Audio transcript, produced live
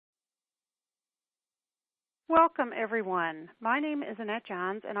Welcome, everyone. My name is Annette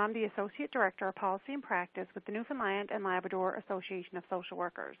Johns, and I'm the Associate Director of Policy and Practice with the Newfoundland and Labrador Association of Social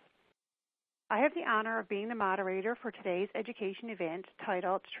Workers. I have the honor of being the moderator for today's education event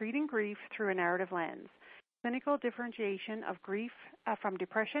titled Treating Grief Through a Narrative Lens, Clinical Differentiation of Grief from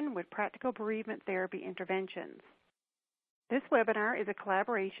Depression with Practical Bereavement Therapy Interventions. This webinar is a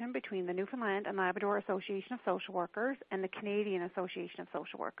collaboration between the Newfoundland and Labrador Association of Social Workers and the Canadian Association of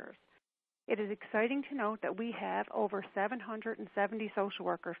Social Workers. It is exciting to note that we have over 770 social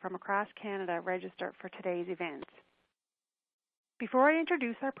workers from across Canada registered for today's event. Before I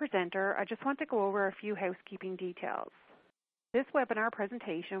introduce our presenter, I just want to go over a few housekeeping details. This webinar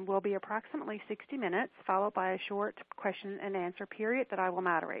presentation will be approximately 60 minutes, followed by a short question and answer period that I will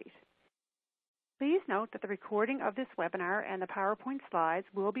moderate. Please note that the recording of this webinar and the PowerPoint slides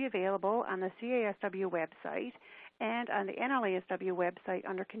will be available on the CASW website and on the NLASW website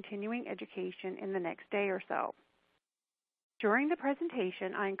under Continuing Education in the next day or so. During the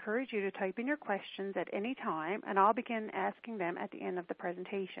presentation, I encourage you to type in your questions at any time, and I'll begin asking them at the end of the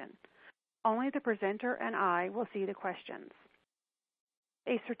presentation. Only the presenter and I will see the questions.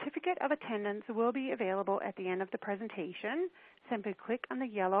 A certificate of attendance will be available at the end of the presentation. Simply click on the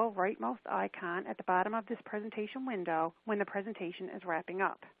yellow rightmost icon at the bottom of this presentation window when the presentation is wrapping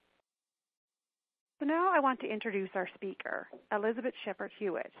up. So now I want to introduce our speaker, Elizabeth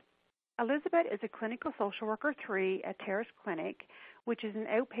Shepherd-Hewitt. Elizabeth is a clinical social worker 3 at Terrace Clinic, which is an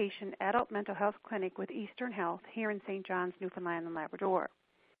outpatient adult mental health clinic with Eastern Health here in St. John's, Newfoundland and Labrador.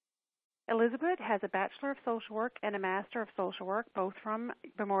 Elizabeth has a Bachelor of Social Work and a Master of Social Work, both from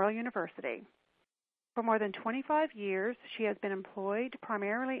Memorial University. For more than 25 years, she has been employed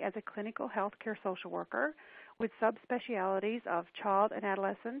primarily as a clinical healthcare social worker with subspecialties of child and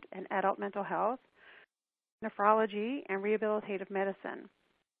adolescent and adult mental health, nephrology, and rehabilitative medicine.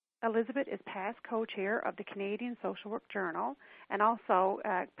 Elizabeth is past co-chair of the Canadian Social Work Journal and also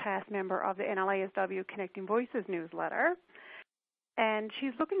a past member of the NLASW Connecting Voices newsletter. And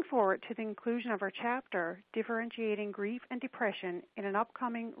she's looking forward to the inclusion of her chapter, Differentiating Grief and Depression, in an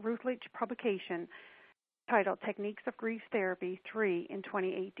upcoming Routledge publication titled Techniques of Grief Therapy 3 in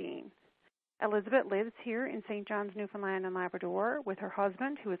 2018. Elizabeth lives here in St. John's, Newfoundland and Labrador with her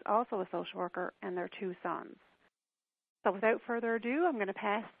husband, who is also a social worker, and their 2 sons. So without further ado, I'm going to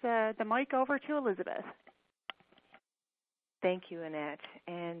pass the mic over to Elizabeth. Thank you, Annette,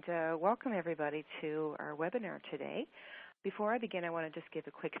 and welcome everybody to our webinar today. Before I begin, I want to just give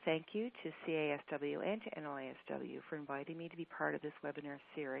a quick thank you to CASW and to NLASW for inviting me to be part of this webinar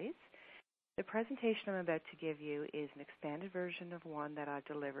series. The presentation I'm about to give you is an expanded version of one that I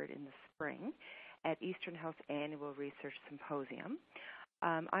delivered in the spring at Eastern Health Annual Research Symposium.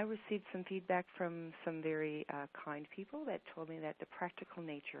 I received some feedback from some very kind people that told me that the practical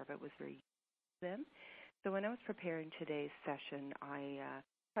nature of it was very useful to them. So when I was preparing today's session, I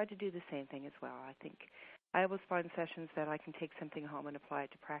tried to do the same thing as well. I think I always find sessions that I can take something home and apply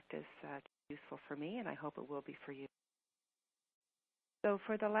it to practice to be useful for me, and I hope it will be for you. So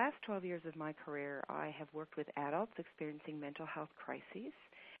for the last 12 years of my career, I have worked with adults experiencing mental health crises.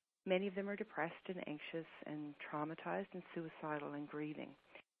 Many of them are depressed and anxious and traumatized and suicidal and grieving.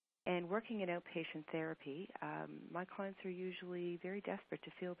 And working in outpatient therapy, my clients are usually very desperate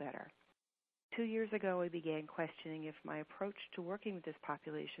to feel better. 2 years ago, I began questioning if my approach to working with this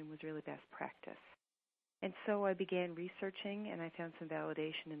population was really best practice. And so I began researching, and I found some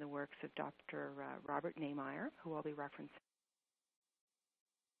validation in the works of Dr. Robert Nehmeyer, who I'll be referencing.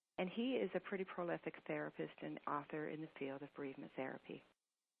 And he is a pretty prolific therapist and author in the field of bereavement therapy.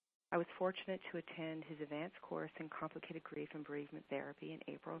 I was fortunate to attend his advanced course in complicated grief and bereavement therapy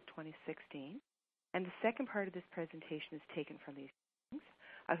in April of 2016. And the second part of this presentation is taken from these things.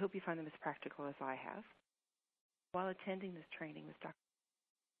 I hope you find them as practical as I have. While attending this training with Dr.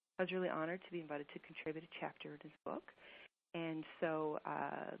 I was really honored to be invited to contribute a chapter in his book. And so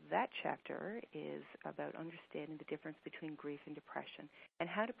that chapter is about understanding the difference between grief and depression and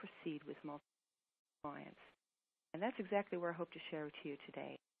how to proceed with multiple clients. And that's exactly where I hope to share with you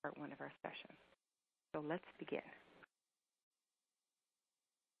today, part 1 of our session. So let's begin.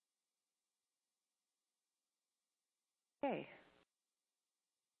 Okay.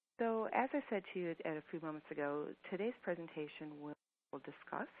 So as I said to you a few moments ago, today's presentation will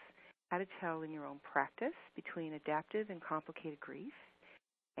discuss how to tell in your own practice between adaptive and complicated grief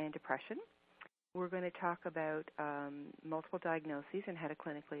and depression. We're going to talk about multiple diagnoses and how to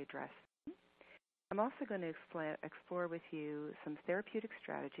clinically address them. I'm also going to explore with you some therapeutic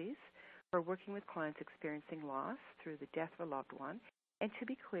strategies for working with clients experiencing loss through the death of a loved one. And to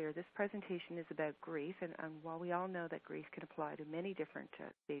be clear, this presentation is about grief, and while we all know that grief can apply to many different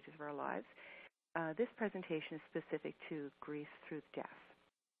stages of our lives, This presentation is specific to grief through death.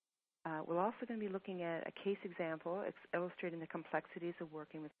 We're also going to be looking at a case example illustrating the complexities of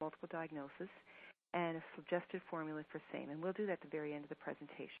working with multiple diagnoses and a suggested formula for same, and we'll do that at the very end of the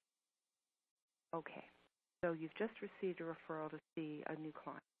presentation. Okay, so you've just received a referral to see a new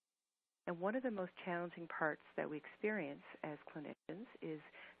client. And one of the most challenging parts that we experience as clinicians is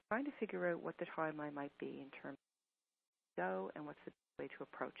trying to figure out what the timeline might be in terms of go and what's the best way to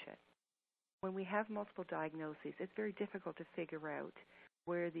approach it. When we have multiple diagnoses, it's very difficult to figure out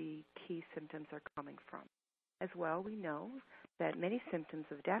where the key symptoms are coming from. As well, we know that many symptoms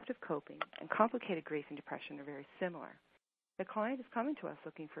of adaptive coping and complicated grief and depression are very similar. The client is coming to us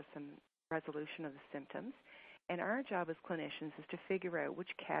looking for some resolution of the symptoms, and our job as clinicians is to figure out which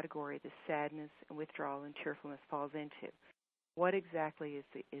category the sadness and withdrawal and tearfulness falls into. What exactly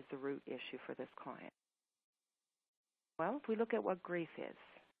is the root issue for this client? Well, if we look at what grief is,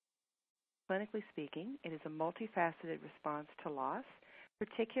 clinically speaking, it is a multifaceted response to loss,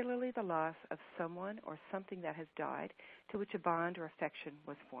 particularly the loss of someone or something that has died to which a bond or affection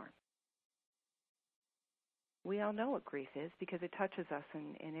was formed. We all know what grief is because it touches us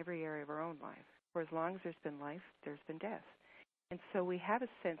in every area of our own life. For as long as there's been life, there's been death. And so we have a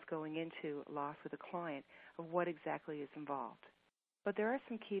sense going into loss with a client of what exactly is involved. But there are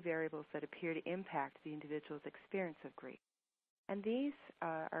some key variables that appear to impact the individual's experience of grief. And these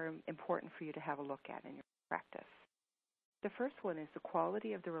are important for you to have a look at in your practice. The first one is the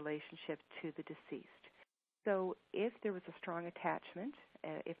quality of the relationship to the deceased. So if there was a strong attachment,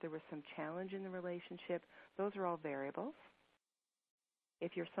 if there was some challenge in the relationship, those are all variables.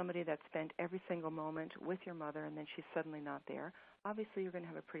 If you're somebody that spent every single moment with your mother and then she's suddenly not there, obviously you're going to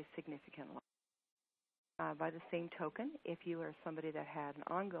have a pretty significant loss. By the same token, if you are somebody that had an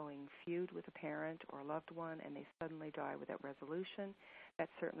ongoing feud with a parent or a loved one and they suddenly die without resolution,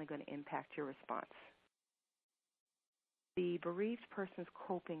 that's certainly going to impact your response. The bereaved person's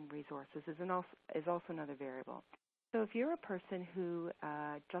coping resources is also another variable. So if you're a person who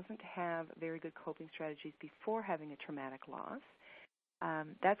doesn't have very good coping strategies before having a traumatic loss,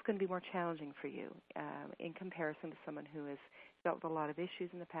 that's going to be more challenging for you in comparison to someone who has dealt with a lot of issues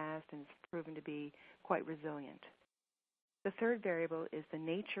in the past and has proven to be quite resilient. The third variable is the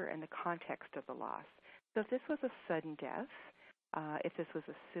nature and the context of the loss. So if this was a sudden death, if this was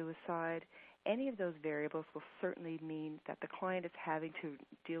a suicide, any of those variables will certainly mean that the client is having to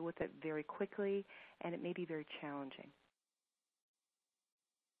deal with it very quickly, and it may be very challenging.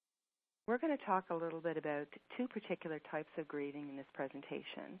 We're going to talk a little bit about two particular types of grieving in this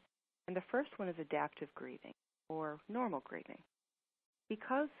presentation. And the first one is adaptive grieving, or normal grieving.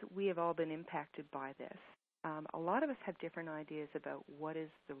 Because we have all been impacted by this, a lot of us have different ideas about what is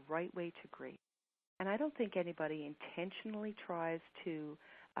the right way to grieve. And I don't think anybody intentionally tries to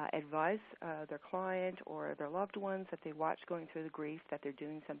advise their client or their loved ones that they watch going through the grief that they're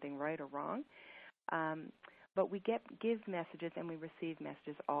doing something right or wrong. But we give messages and we receive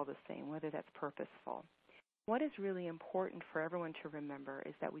messages all the same, whether that's purposeful. What is really important for everyone to remember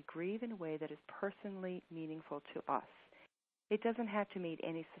is that we grieve in a way that is personally meaningful to us. It doesn't have to meet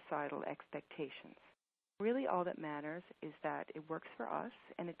any societal expectations. Really all that matters is that it works for us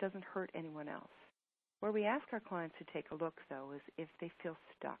and it doesn't hurt anyone else. Where we ask our clients to take a look, though, is if they feel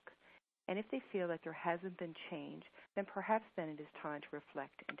stuck. And if they feel like there hasn't been change, then perhaps then it is time to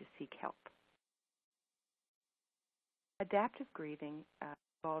reflect and to seek help. Adaptive grieving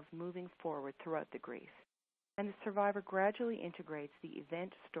involves moving forward throughout the grief, and the survivor gradually integrates the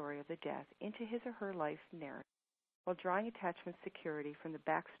event story of the death into his or her life narrative while drawing attachment security from the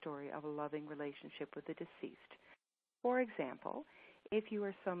backstory of a loving relationship with the deceased. For example, if you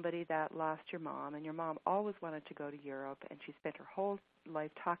are somebody that lost your mom and your mom always wanted to go to Europe and she spent her whole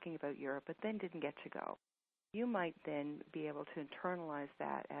life talking about Europe but then didn't get to go, you might then be able to internalize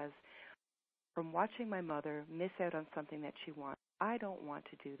that as, from watching my mother miss out on something that she wants, I don't want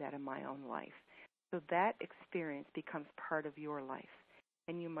to do that in my own life. So that experience becomes part of your life.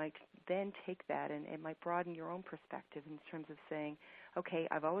 And you might then take that and it might broaden your own perspective in terms of saying, okay,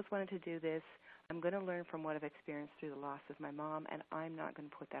 I've always wanted to do this. I'm going to learn from what I've experienced through the loss of my mom, and I'm not going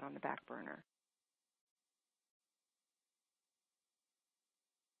to put that on the back burner.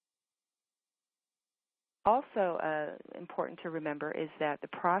 Also important to remember is that the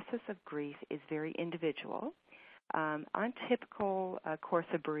process of grief is very individual. On typical course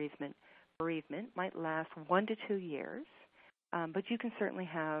of bereavement might last 1 to 2 years, but you can certainly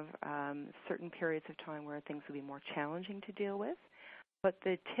have certain periods of time where things will be more challenging to deal with. But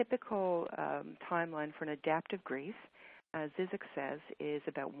the typical timeline for an adaptive grief, as Zizek says, is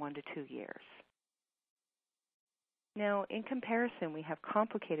about 1 to 2 years. Now, in comparison, we have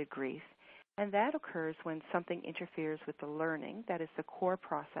complicated grief, And that occurs when something interferes with the learning that is the core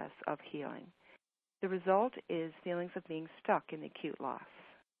process of healing. The result is feelings of being stuck in acute loss.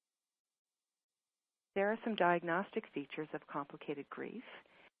 There are some diagnostic features of complicated grief,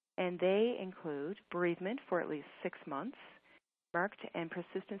 and they include bereavement for at least 6 months, marked and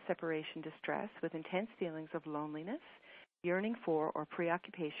persistent separation distress with intense feelings of loneliness, yearning for or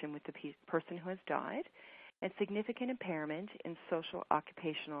preoccupation with the person who has died, and significant impairment in social,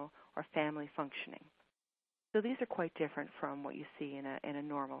 occupational, or family functioning. So these are quite different from what you see in a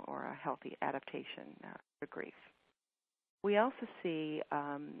normal or a healthy adaptation for grief. We also see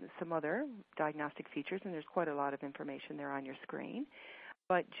some other diagnostic features, and there's quite a lot of information there on your screen.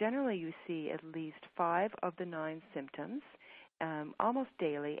 But generally, you see at least 5 of the 9 symptoms almost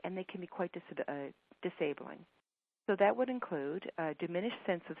daily, and they can be quite disabling. So that would include a diminished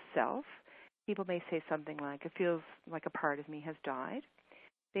sense of self. People may say something like, "It feels like a part of me has died."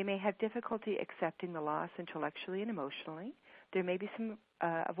 They may have difficulty accepting the loss intellectually and emotionally. There may be some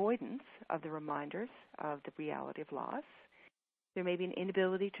avoidance of the reminders of the reality of loss. There may be an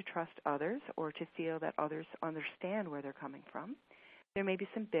inability to trust others or to feel that others understand where they're coming from. There may be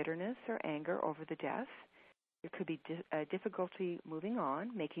some bitterness or anger over the death. There could be difficulty moving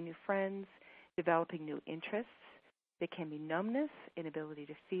on, making new friends, developing new interests. There can be numbness, inability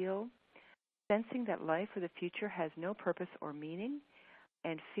to feel, sensing that life or the future has no purpose or meaning,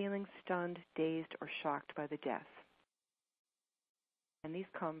 and feeling stunned, dazed, or shocked by the death. And these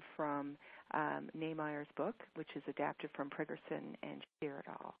come from Nehmeyer's book, which is adapted from Prigerson and Shear et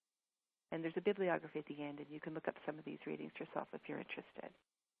al. And there's a bibliography at the end, and you can look up some of these readings yourself if you're interested.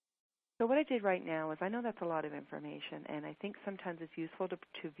 So what I did right now is, I know that's a lot of information, and I think sometimes it's useful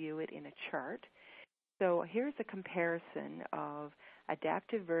to view it in a chart. So here's a comparison of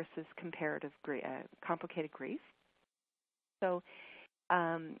adaptive versus comparative complicated grief. So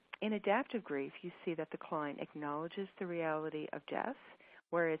in adaptive grief, you see that the client acknowledges the reality of death,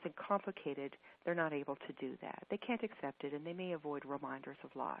 whereas in complicated, they're not able to do that. They can't accept it, and they may avoid reminders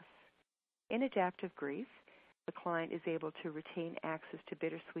of loss. In adaptive grief, the client is able to retain access to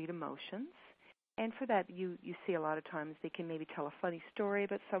bittersweet emotions, and for that, you see a lot of times they can maybe tell a funny story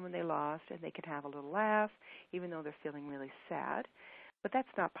about someone they lost, and they can have a little laugh, even though they're feeling really sad. But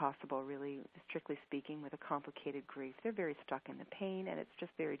that's not possible, really, strictly speaking, with a complicated grief. They're very stuck in the pain, and it's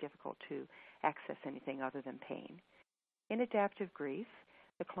just very difficult to access anything other than pain. In adaptive grief,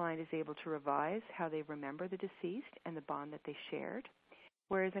 the client is able to revise how they remember the deceased and the bond that they shared,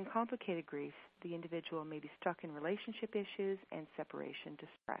 whereas in complicated grief, the individual may be stuck in relationship issues and separation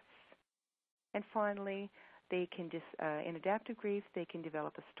distress. And finally, they can in adaptive grief, they can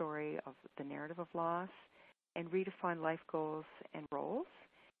develop a story of the narrative of loss and redefine life goals and roles,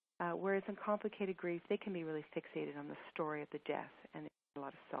 whereas in complicated grief, they can be really fixated on the story of the death and a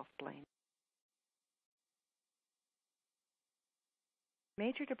lot of self-blame.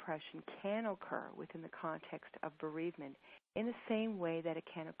 Major depression can occur within the context of bereavement in the same way that it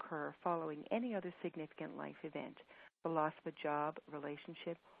can occur following any other significant life event, the loss of a job,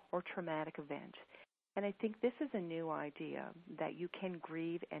 relationship, or traumatic event. And I think this is a new idea, that you can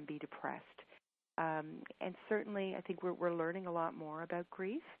grieve and be depressed. And certainly, I think we're learning a lot more about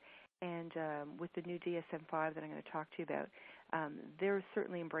grief. And with the new DSM-5 that I'm going to talk to you about, they're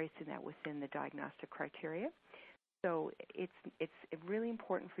certainly embracing that within the diagnostic criteria. So it's really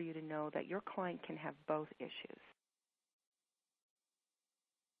important for you to know that your client can have both issues.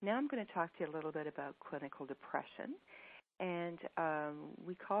 Now I'm going to talk to you a little bit about clinical depression. And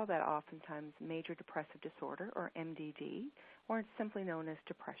we call that oftentimes major depressive disorder, or MDD, or it's simply known as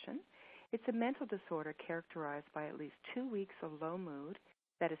depression. It's a mental disorder characterized by at least 2 weeks of low mood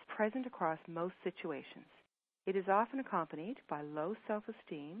that is present across most situations. It is often accompanied by low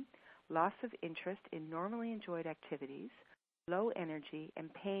self-esteem, loss of interest in normally enjoyed activities, low energy,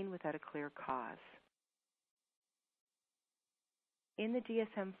 and pain without a clear cause. In the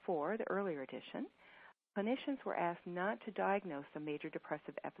DSM-4, the earlier edition, clinicians were asked not to diagnose a major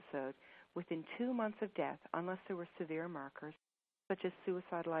depressive episode within 2 months of death unless there were severe markers such as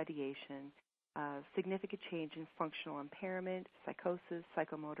suicidal ideation, significant change in functional impairment, psychosis,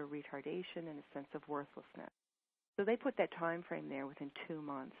 psychomotor retardation, and a sense of worthlessness. So they put that time frame there within 2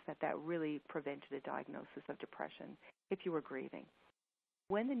 months, that really prevented a diagnosis of depression if you were grieving.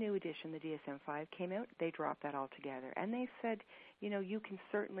 When the new edition, the DSM-5, came out, they dropped that altogether. And they said, you can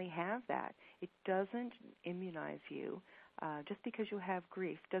certainly have that. It doesn't immunize you. Just because you have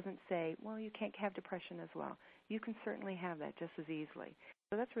grief doesn't say, well, you can't have depression as well. You can certainly have that just as easily.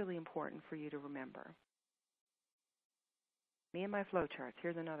 So that's really important for you to remember. Me and my flowcharts.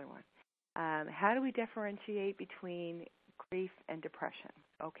 Here's another one. How do we differentiate between grief and depression?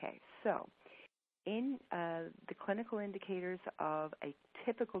 Okay, so In the clinical indicators of a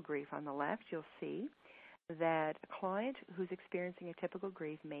typical grief on the left, you'll see that a client who's experiencing a typical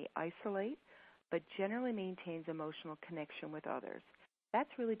grief may isolate, but generally maintains emotional connection with others. That's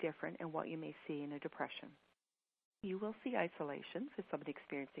really different in what you may see in a depression. You will see isolation for somebody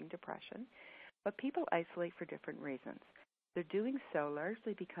experiencing depression, but people isolate for different reasons. They're doing so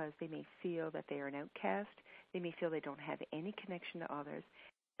largely because they may feel that they are an outcast, they may feel they don't have any connection to others,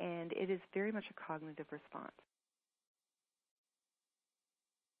 and it is very much a cognitive response.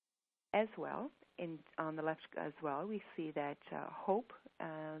 As well, on the left as well, we see that hope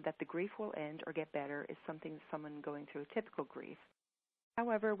that the grief will end or get better is something someone going through a typical grief.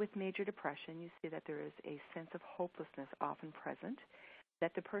 However, with major depression, you see that there is a sense of hopelessness often present,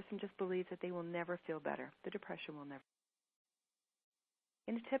 that the person just believes that they will never feel better. The depression will never.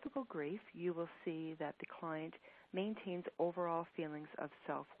 In a typical grief, you will see that the client maintains overall feelings of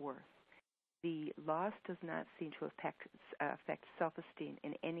self-worth. The loss does not seem to affect self-esteem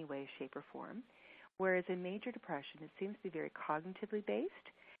in any way, shape, or form, whereas in major depression, it seems to be very cognitively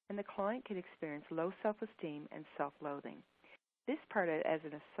based, and the client can experience low self-esteem and self-loathing. This part, as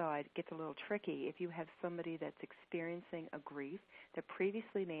an aside, gets a little tricky if you have somebody that's experiencing a grief that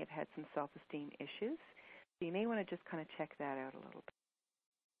previously may have had some self-esteem issues. So you may want to just kind of check that out a little bit.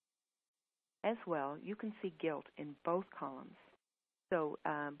 As well, you can see guilt in both columns. So,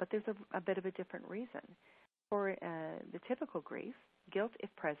 but there's a bit of a different reason. For the typical grief, guilt,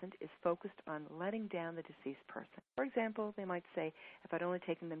 if present, is focused on letting down the deceased person. For example, they might say, if I'd only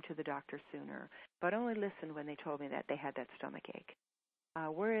taken them to the doctor sooner, if I'd only listened when they told me that they had that stomach ache.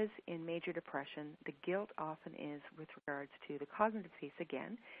 Whereas in major depression, the guilt often is with regards to the cognitive piece,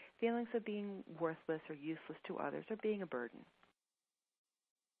 again, feelings of being worthless or useless to others or being a burden.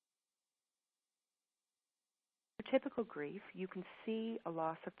 For typical grief, you can see a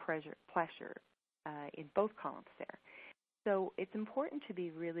loss of pleasure in both columns there. So it's important to be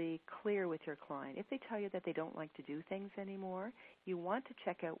really clear with your client. If they tell you that they don't like to do things anymore, you want to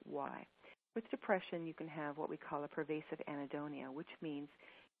check out why. With depression, you can have what we call a pervasive anhedonia, which means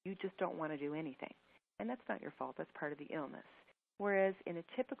you just don't want to do anything. And that's not your fault. That's part of the illness. Whereas in a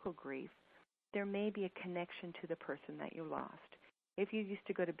typical grief, there may be a connection to the person that you lost. If you used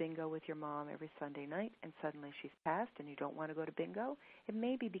to go to bingo with your mom every Sunday night and suddenly she's passed and you don't want to go to bingo, it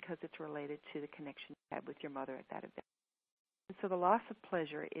may be because it's related to the connection you had with your mother at that event. And so the loss of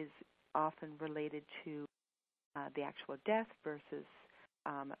pleasure is often related to the actual death versus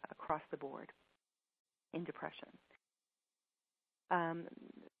across the board in depression.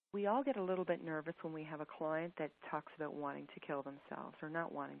 We all get a little bit nervous when we have a client that talks about wanting to kill themselves or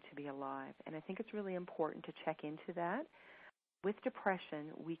not wanting to be alive. And I think it's really important to check into that. With depression,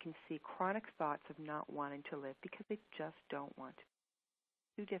 we can see chronic thoughts of not wanting to live because they just don't want to.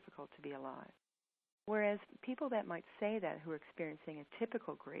 It's too difficult to be alive. Whereas people that might say that who are experiencing a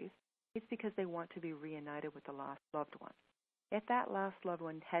typical grief, it's because they want to be reunited with the lost loved one. If that lost loved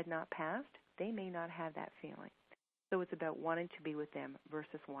one had not passed, they may not have that feeling. So it's about wanting to be with them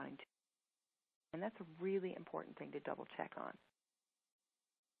versus wanting to. And that's a really important thing to double check on.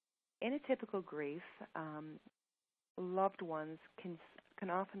 In a typical grief, loved ones can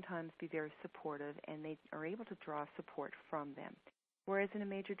oftentimes be very supportive, and they are able to draw support from them. Whereas in a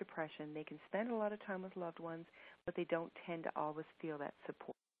major depression, they can spend a lot of time with loved ones, but they don't tend to always feel that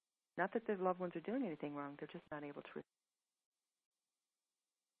support. Not that their loved ones are doing anything wrong, they're just not able to receive.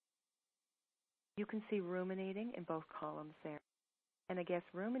 You can see ruminating in both columns there. And I guess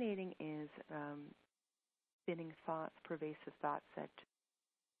ruminating is spinning thoughts, pervasive thoughts that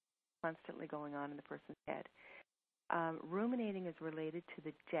are constantly going on in the person's head. Ruminating is related to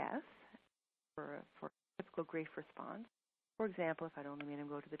the death for a typical grief response. For example, if I'd only made him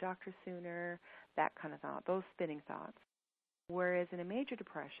go to the doctor sooner, that kind of thought, those spinning thoughts. Whereas in a major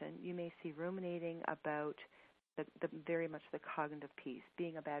depression, you may see ruminating about the very much the cognitive piece,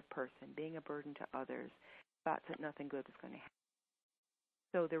 being a bad person, being a burden to others, thoughts that nothing good is going to happen.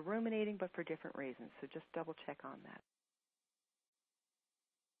 So they're ruminating, but for different reasons. So just double check on that.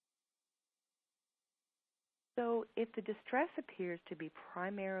 So if the distress appears to be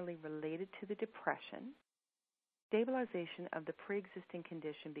primarily related to the depression, stabilization of the pre-existing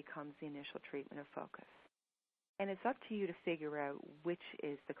condition becomes the initial treatment of focus. And it's up to you to figure out which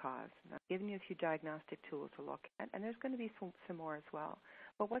is the cause. I've given you a few diagnostic tools to look at, and there's going to be some more as well.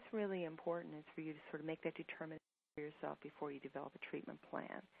 But what's really important is for you to sort of make that determination for yourself before you develop a treatment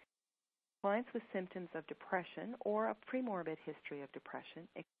plan. Clients with symptoms of depression or a premorbid history of depression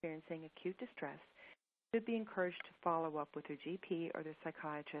experiencing acute distress should be encouraged to follow up with their GP or their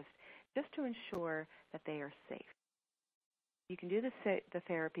psychiatrist just to ensure that they are safe. You can do the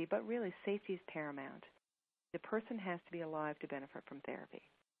therapy, but really safety is paramount. The person has to be alive to benefit from therapy,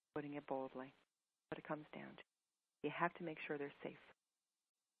 putting it boldly. What it comes down to. You have to make sure they're safe.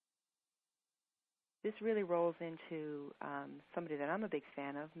 This really rolls into somebody that I'm a big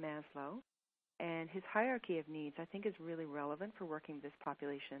fan of, Maslow, and his hierarchy of needs I think is really relevant for working with this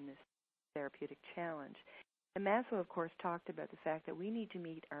population, this therapeutic challenge. And Maslow, of course, talked about the fact that we need to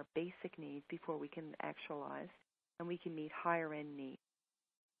meet our basic needs before we can actualize, and we can meet higher-end needs.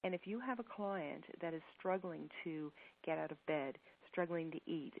 And if you have a client that is struggling to get out of bed, struggling to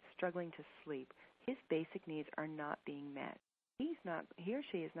eat, struggling to sleep, his basic needs are not being met. He or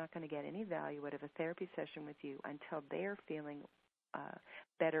she is not going to get any value out of a therapy session with you until they're feeling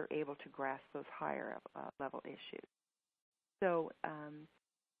better able to grasp those higher level issues. So,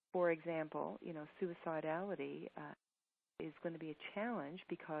 for example, suicidality is going to be a challenge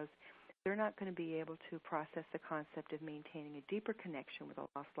because they're not going to be able to process the concept of maintaining a deeper connection with a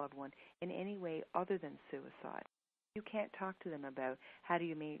lost loved one in any way other than suicide. You can't talk to them about how do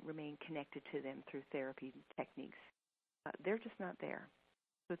you remain connected to them through therapy techniques. They're just not there.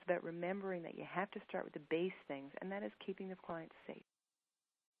 So it's about remembering that you have to start with the base things, and that is keeping the client safe.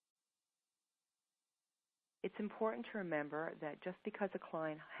 It's important to remember that just because a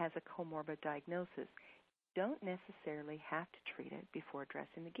client has a comorbid diagnosis, you don't necessarily have to treat it before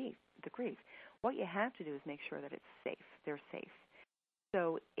addressing the grief. What you have to do is make sure that it's safe. They're safe.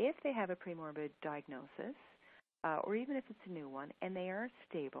 So if they have a premorbid diagnosis, or even if it's a new one, and they are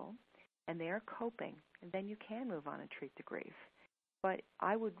stable and they are coping, then you can move on and treat the grief. But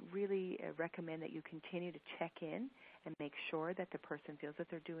I would really recommend that you continue to check in and make sure that the person feels that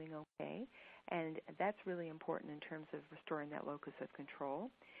they're doing okay, and that's really important in terms of restoring that locus of control.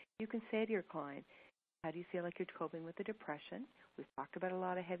 You can say to your client, how do you feel like you're coping with the depression? We've talked about a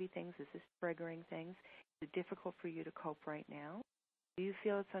lot of heavy things. Is this triggering things? Is it difficult for you to cope right now? Do you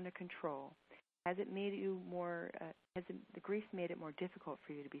feel it's under control? Has it made you more, the grief made it more difficult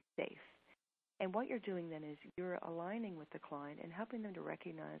for you to be safe? And what you're doing then is you're aligning with the client and helping them to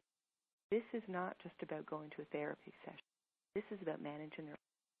recognize this is not just about going to a therapy session. This is about managing their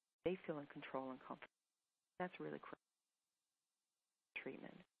life. They feel in control and comfort. That's really critical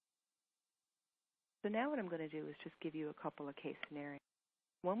treatment. So now what I'm going to do is just give you a couple of case scenarios.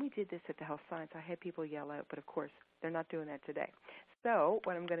 When we did this at the Health Science, I had people yell out, but of course, they're not doing that today. So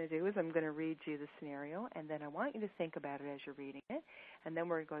what I'm going to do is I'm going to read you the scenario, and then I want you to think about it as you're reading it, and then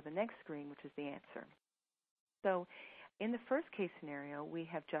we're going to go to the next screen, which is the answer. So in the first case scenario, we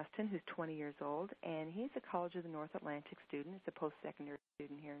have Justin, who's 20 years old, and he's a College of the North Atlantic student. He's a post-secondary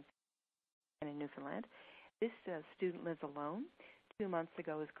student here in Newfoundland. This student lives alone. 2 months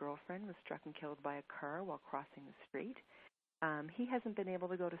ago, his girlfriend was struck and killed by a car while crossing the street. He hasn't been able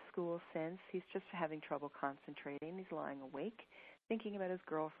to go to school since. He's just having trouble concentrating. He's lying awake, thinking about his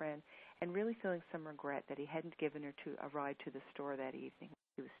girlfriend, and really feeling some regret that he hadn't given her a ride to the store that evening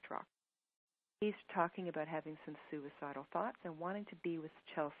when he was struck. He's talking about having some suicidal thoughts and wanting to be with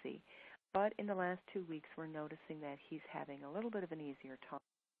Chelsea. But in the last 2 weeks, we're noticing that he's having a little bit of an easier time.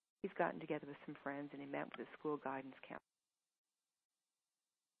 He's gotten together with some friends, and he met with a school guidance counselor.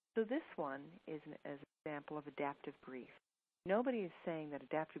 So this one is an example of adaptive grief. Nobody is saying that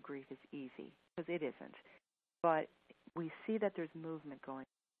adaptive grief is easy, because it isn't. But we see that there's movement going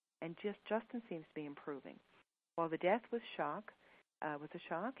on, and Justin seems to be improving. While the death was a shock,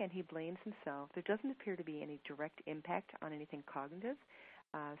 and he blames himself, there doesn't appear to be any direct impact on anything cognitive,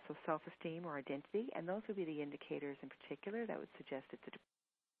 so self-esteem or identity, and those would be the indicators in particular that would suggest it's a depression.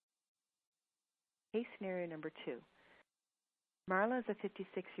 Case scenario number 2. Marla is a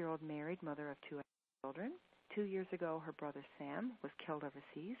 56-year-old married mother of 2 children. 2 years ago, her brother Sam was killed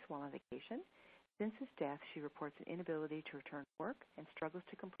overseas while on vacation. Since his death, she reports an inability to return to work and struggles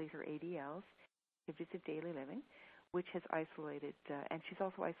to complete her ADLs, activities of daily living, which has isolated, and she's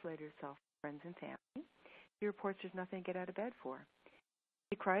also isolated herself from friends and family. She reports there's nothing to get out of bed for.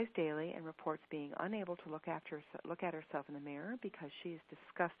 She cries daily and reports being unable to look at herself in the mirror because she is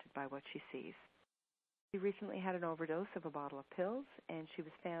disgusted by what she sees. She recently had an overdose of a bottle of pills, and she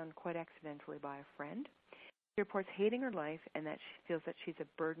was found quite accidentally by a friend. She reports hating her life and that she feels that she's a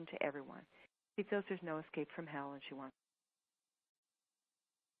burden to everyone. She feels there's no escape from hell, and she wants.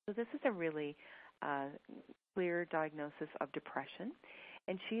 So this is a really clear diagnosis of depression,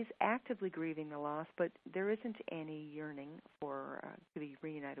 and she's actively grieving the loss, but there isn't any yearning for to be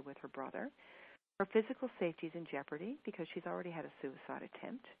reunited with her brother. Her physical safety is in jeopardy because she's already had a suicide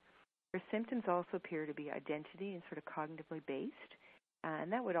attempt. Her symptoms also appear to be identity and sort of cognitively based,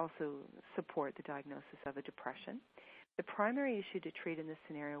 and that would also support the diagnosis of a depression. The primary issue to treat in this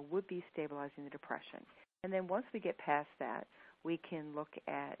scenario would be stabilizing the depression. And then once we get past that, we can look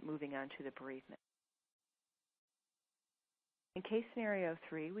at moving on to the bereavement. In case scenario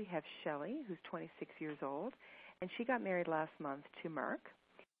 3, we have Shelley, who's 26 years old, and she got married last month to Mark.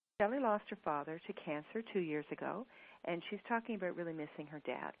 Shelley lost her father to cancer 2 years ago, and she's talking about really missing her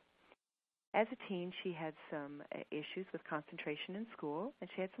dad. As a teen, she had some issues with concentration in school, and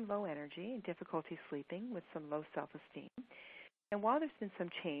she had some low energy and difficulty sleeping with some low self-esteem. And while there's been some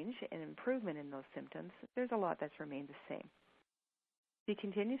change and improvement in those symptoms, there's a lot that's remained the same. She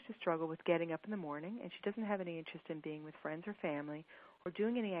continues to struggle with getting up in the morning, and she doesn't have any interest in being with friends or family or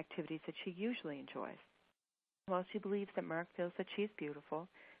doing any activities that she usually enjoys. While she believes that Mark feels that she is beautiful,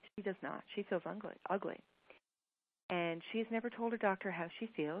 she does not. She feels ugly. And she's never told her doctor how she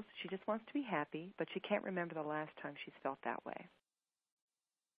feels. She just wants to be happy, but she can't remember the last time she's felt that way.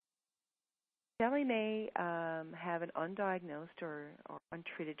 Shelley may have an undiagnosed or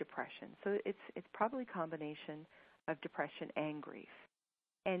untreated depression. So it's probably a combination of depression and grief.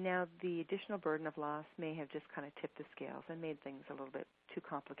 And now the additional burden of loss may have just kind of tipped the scales and made things a little bit too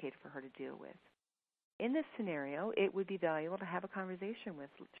complicated for her to deal with. In this scenario, it would be valuable to have a conversation with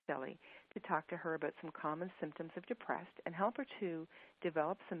Shelley to talk to her about some common symptoms of depressed and help her to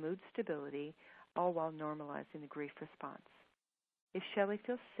develop some mood stability, all while normalizing the grief response. If Shelley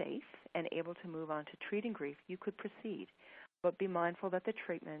feels safe and able to move on to treating grief, you could proceed, but be mindful that the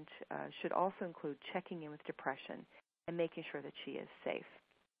treatment should also include checking in with depression and making sure that she is safe.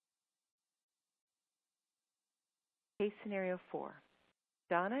 Case scenario 4.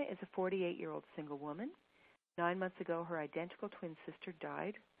 Donna is a 48-year-old single woman. 9 months ago, her identical twin sister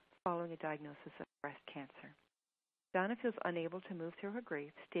died following a diagnosis of breast cancer. Donna feels unable to move through her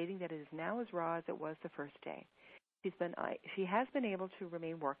grief, stating that it is now as raw as it was the first day. She has been able to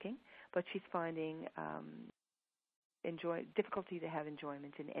remain working, but she's finding difficulty to have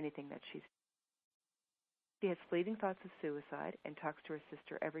enjoyment in anything that she's. She has fleeting thoughts of suicide and talks to her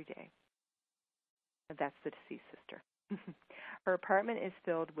sister every day. And that's the deceased sister. Her apartment is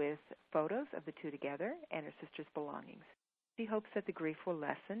filled with photos of the two together and her sister's belongings. She hopes that the grief will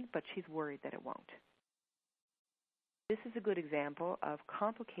lessen, but she's worried that it won't. This is a good example of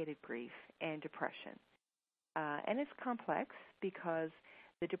complicated grief and depression. And it's complex because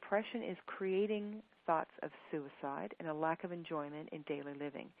the depression is creating thoughts of suicide and a lack of enjoyment in daily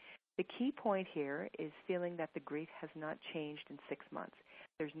living. The key point here is feeling that the grief has not changed in 6 months.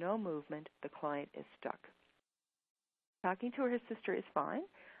 There's no movement. The client is stuck. Talking to her sister is fine,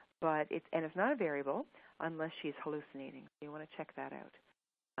 but it's not a variable unless she's hallucinating. So you want to check that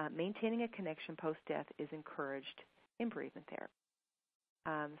out. Maintaining a connection post-death is encouraged in bereavement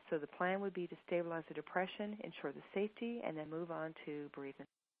therapy. So the plan would be to stabilize the depression, ensure the safety, and then move on to bereavement.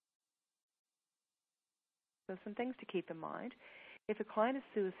 So some things to keep in mind. If a client is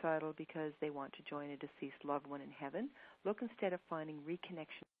suicidal because they want to join a deceased loved one in heaven, look instead of finding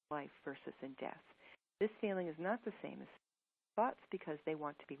reconnection in life versus in death. This feeling is not the same as thoughts because they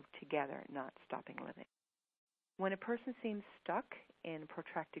want to be together, not stopping living. When a person seems stuck in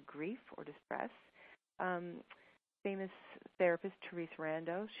protracted grief or distress, famous therapist Therese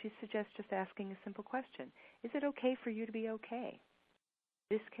Rando, she suggests just asking a simple question. Is it okay for you to be okay?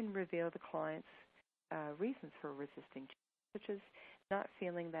 This can reveal the client's reasons for resisting change, such as not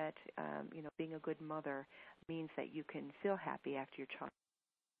feeling that being a good mother means that you can feel happy after your child.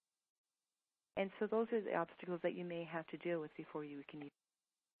 And so those are the obstacles that you may have to deal with before you can use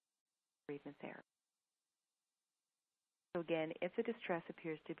bereavement therapy. So again, if the distress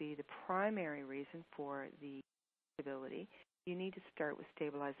appears to be the primary reason for the disability, you need to start with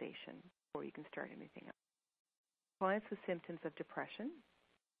stabilization before you can start anything else. Clients with symptoms of depression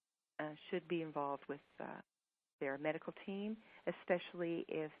should be involved with their medical team, especially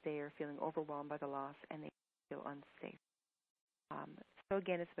if they are feeling overwhelmed by the loss and they feel unsafe. So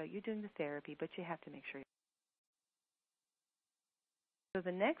again, it's about you doing the therapy, but you have to make sure. So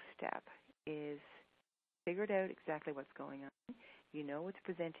the next step is figured out exactly what's going on. You know what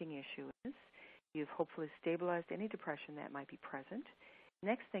the presenting issue is. You've hopefully stabilized any depression that might be present.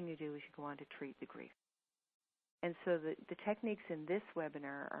 Next thing you do is you go on to treat the grief. And so the techniques in this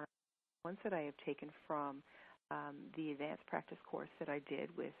webinar are ones that I have taken from the advanced practice course that I did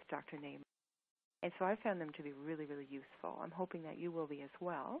with Dr. Neyman. And so I found them to be really, really useful. I'm hoping that you will be as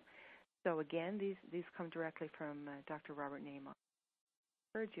well. So again, these come directly from Dr. Robert Neyman.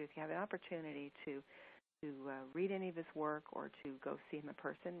 I encourage you, if you have an opportunity to read any of his work or to go see him in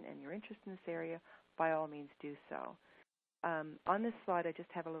person and you're interested in this area, by all means do so. On this slide, I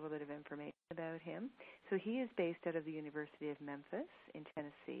just have a little bit of information about him. So he is based out of the University of Memphis in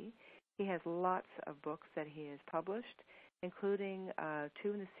Tennessee. He has lots of books that he has published, including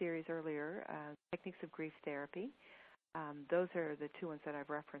 2 in the series earlier, Techniques of Grief Therapy. Those are the two ones that I've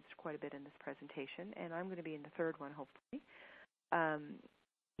referenced quite a bit in this presentation, and I'm going to be in the third one, hopefully.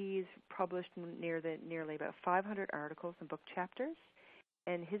 He's published nearly about 500 articles and book chapters,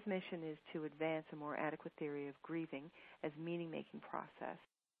 and his mission is to advance a more adequate theory of grieving as meaning-making process.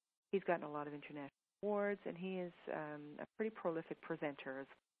 He's gotten a lot of international awards, and he is a pretty prolific presenter as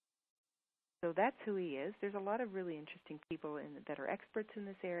well. So that's who he is. There's a lot of really interesting people that are experts in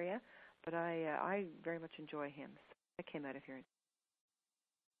this area, but I very much enjoy him. So that came out of here.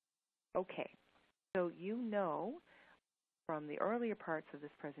 Okay, so you know from the earlier parts of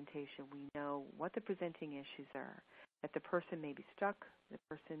this presentation, we know what the presenting issues are, that the person may be stuck, the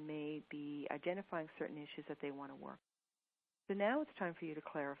person may be identifying certain issues that they want to work. So now it's time for you to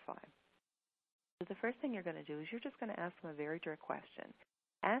clarify. So the first thing you're going to do is you're just going to ask them a very direct question.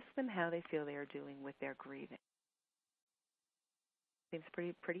 Ask them how they feel they are doing with their grieving. Seems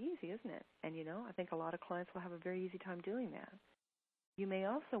pretty easy, isn't it? And I think a lot of clients will have a very easy time doing that. You may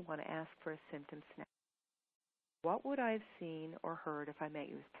also want to ask for a symptom snapshot. What would I have seen or heard if I met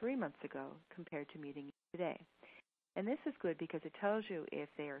you 3 months ago compared to meeting you today? And this is good because it tells you if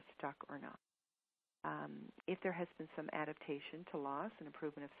they are stuck or not. If there has been some adaptation to loss and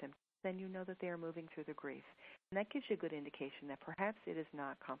improvement of symptoms, then you know that they are moving through the grief. And that gives you a good indication that perhaps it is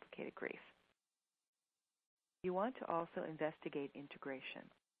not complicated grief. You want to also investigate integration.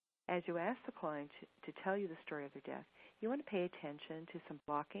 As you ask the client to tell you the story of their death, you want to pay attention to some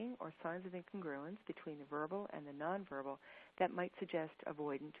blocking or signs of incongruence between the verbal and the nonverbal that might suggest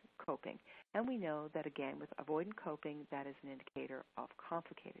avoidant coping. And we know that, again, with avoidant coping, that is an indicator of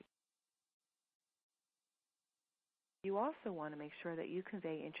complicated. You also want to make sure that you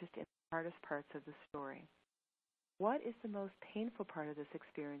convey interest in the hardest parts of the story. What is the most painful part of this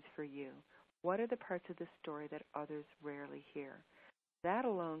experience for you? What are the parts of the story that others rarely hear? That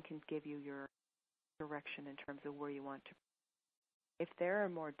alone can give you your direction in terms of where you want to. If there are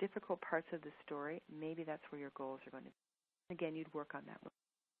more difficult parts of the story, maybe that's where your goals are going to be. Again, you'd work on that one.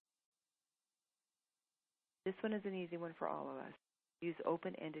 This one is an easy one for all of us. Use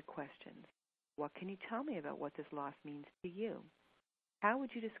open-ended questions. What can you tell me about what this loss means to you? How would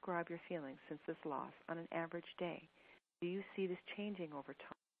you describe your feelings since this loss on an average day? Do you see this changing over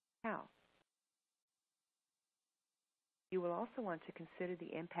time? How? You will also want to consider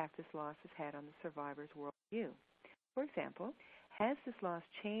the impact this loss has had on the survivor's worldview. For example, has this loss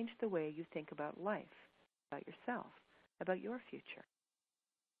changed the way you think about life, about yourself, about your future?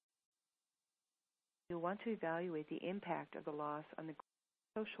 You'll want to evaluate the impact of the loss on the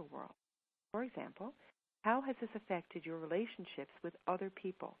social world. For example, how has this affected your relationships with other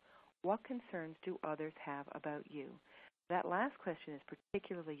people? What concerns do others have about you? That last question is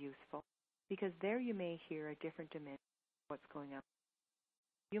particularly useful because there you may hear a different dimension of what's going on.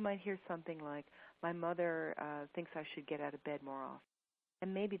 You might hear something like, my mother thinks I should get out of bed more often.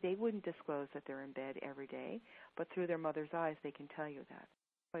 And maybe they wouldn't disclose that they're in bed every day, but through their mother's eyes they can tell you that.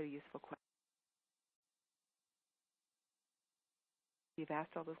 Quite a useful question. You've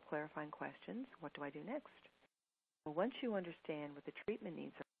asked all those clarifying questions. What do I do next? Well, once you understand what the treatment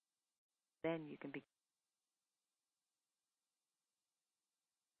needs are, then you can begin.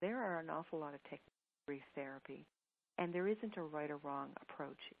 There are an awful lot of techniques for grief therapy, and there isn't a right or wrong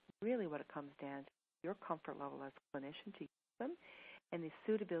approach. Really what it comes down to is your comfort level as a clinician to use them and the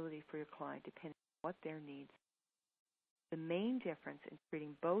suitability for your client depending on what their needs are. The main difference in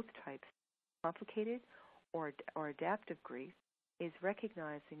treating both types, complicated or adaptive grief, is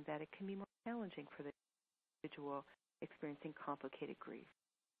recognizing that it can be more challenging for the individual experiencing complicated grief.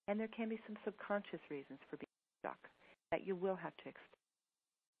 And there can be some subconscious reasons for being stuck that you will have to explore.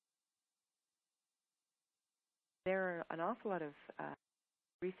 There are an awful lot of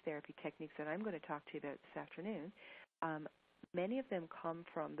grief therapy techniques that I'm going to talk to you about this afternoon. Many of them come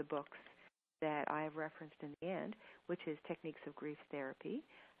from the books that I have referenced in the end, which is Techniques of Grief Therapy,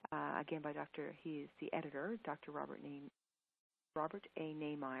 again by he's the editor, Dr. Robert A.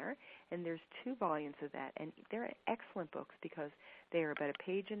 Nehmeyer, and there's 2 volumes of that, and they're excellent books because they are about a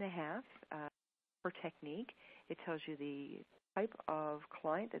page and a half per technique. It tells you the type of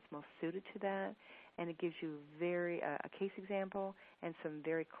client that's most suited to that, and it gives you a case example and some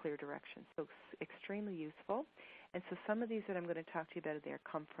very clear directions. So it's extremely useful. And so some of these that I'm going to talk to you about there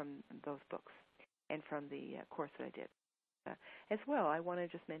come from those books and from the course that I did. As well, I want to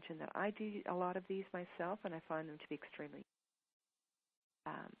just mention that I do a lot of these myself, and I find them to be extremely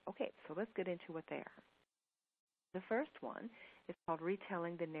okay, so let's get into what they are. The first one is called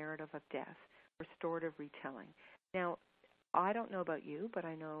Retelling the Narrative of Death, Restorative Retelling. Now, I don't know about you, but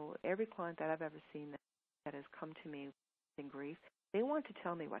I know every client that I've ever seen that has come to me in grief, they want to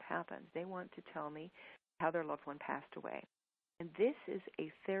tell me what happened. They want to tell me how their loved one passed away. And this is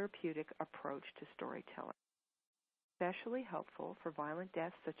a therapeutic approach to storytelling, especially helpful for violent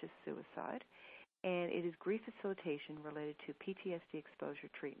deaths such as suicide, and it is grief facilitation related to PTSD exposure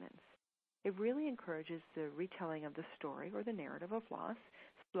treatments. It really encourages the retelling of the story or the narrative of loss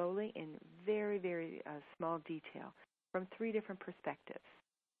slowly in very, very small detail from 3 different perspectives.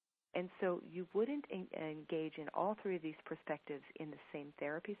 And so you wouldn't engage in all 3 of these perspectives in the same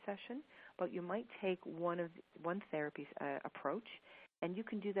therapy session, but you might take one therapy approach, and you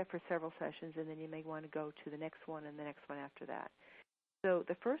can do that for several sessions, and then you may want to go to the next one and the next one after that. So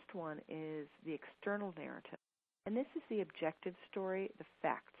the first one is the external narrative, and this is the objective story, the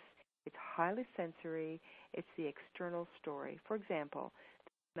facts. It's highly sensory. It's the external story. For example,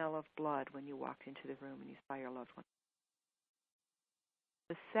 the smell of blood when you walked into the room and you saw your loved one.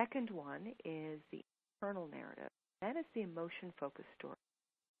 The second one is the internal narrative. That is the emotion-focused story,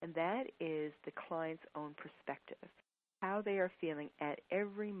 and that is the client's own perspective, how they are feeling at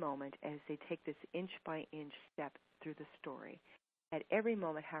every moment as they take this inch-by-inch step through the story. At every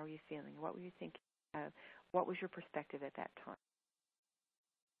moment, how are you feeling? What were you thinking? What was your perspective at that time?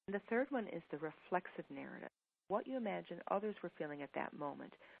 And the third one is the reflexive narrative, what you imagine others were feeling at that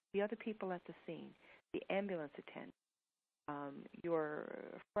moment, the other people at the scene, the ambulance attendant, your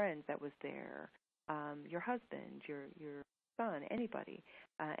friend that was there, your husband, your son, anybody.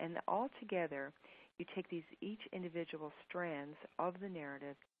 And all together, you take these each individual strands of the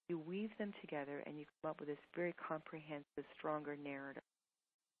narrative, you weave them together, and you come up with this very comprehensive, stronger narrative,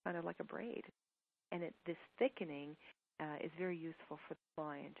 kind of like a braid. And this thickening is very useful for the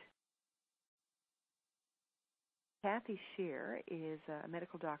client. Kathy Shear is a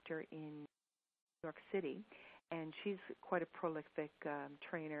medical doctor in New York City, and she's quite a prolific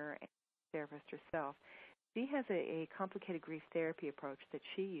trainer and therapist herself. She has a complicated grief therapy approach that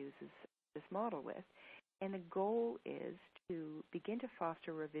she uses this model with, and the goal is to begin to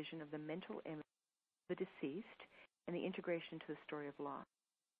foster a revision of the mental image of the deceased and the integration to the story of loss.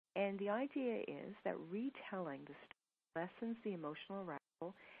 And the idea is that retelling the story lessens the emotional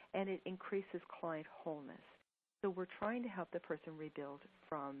arousal and it increases client wholeness. So we're trying to help the person rebuild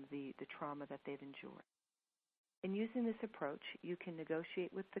from the trauma that they've endured. In using this approach, you can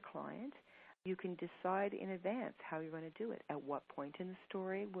negotiate with the client. You can decide in advance how you're going to do it. At what point in the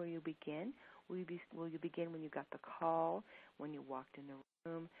story will you begin? Will you begin when you got the call, when you walked in the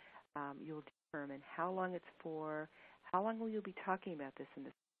room? You'll determine how long it's for. How long will you be talking about this in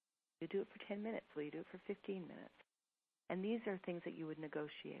the story? Will you do it for 10 minutes? Will you do it for 15 minutes? And these are things that you would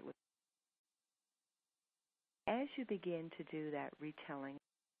negotiate with. As you begin to do that retelling of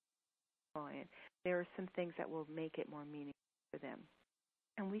the client, there are some things that will make it more meaningful for them.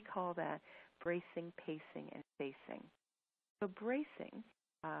 And we call that bracing, pacing, and spacing. So bracing,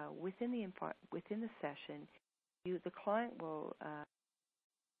 within the session, the client will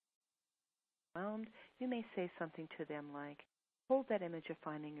overwhelmed. You may say something to them like, hold that image of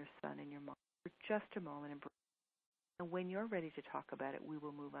finding your son in your mind for just a moment and breathe. And when you're ready to talk about it, we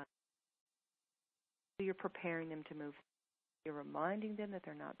will move on. So you're preparing them to move. You're reminding them that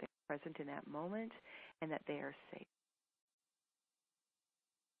they're not there present in that moment and that they are safe.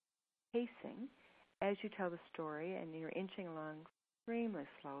 Pacing, as you tell the story and you're inching along extremely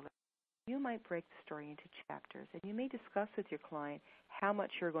slowly, you might break the story into chapters, and you may discuss with your client how much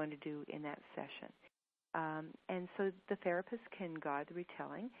you're going to do in that session. And so the therapist can guide the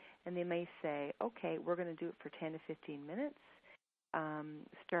retelling, and they may say, okay, we're going to do it for 10 to 15 minutes,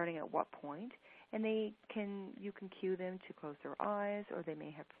 starting at what point? And you can cue them to close their eyes, or they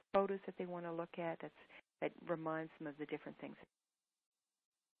may have photos that they want to look at that reminds them of the different things.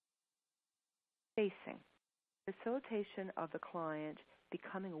 Facing, facilitation of the client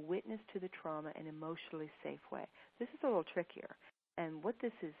becoming a witness to the trauma in an emotionally safe way. This is a little trickier. And what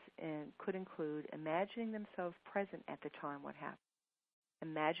this is could include imagining themselves present at the time what happened,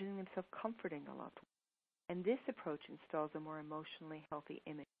 imagining themselves comforting the loved one. And this approach installs a more emotionally healthy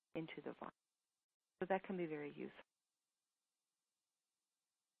image into the violence. So that can be very useful.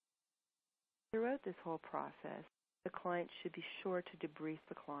 Throughout this whole process, the client should be sure to debrief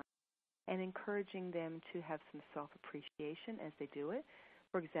the client and encouraging them to have some self-appreciation as they do it.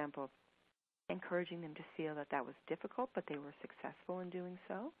 For example, encouraging them to feel that that was difficult, but they were successful in doing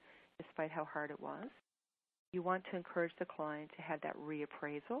so, despite how hard it was. You want to encourage the client to have that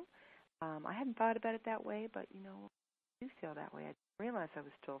reappraisal. I hadn't thought about it that way, but, I do feel that way. I didn't realize I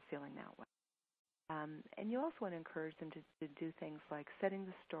was still feeling that way. And you also want to encourage them to do things like setting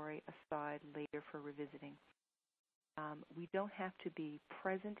the story aside later for revisiting. We don't have to be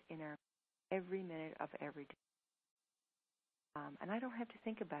present in every minute of every day. And I don't have to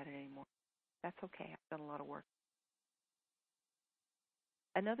think about it anymore. That's okay. I've done a lot of work.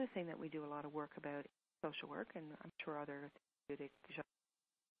 Another thing that we do a lot of work about in social work, and I'm sure other therapeutic genres,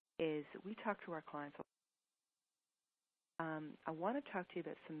 is we talk to our clients. I want to talk to you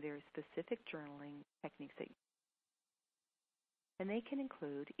about some very specific journaling techniques and they can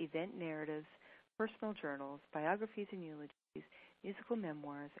include event narratives, personal journals, biographies and eulogies, musical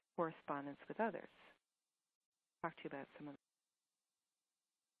memoirs, and correspondence with others. I'll talk to you about some of them.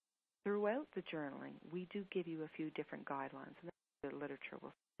 Throughout the journaling, we do give you a few different guidelines, and the literature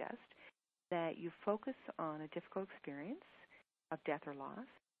will suggest that you focus on a difficult experience of death or loss,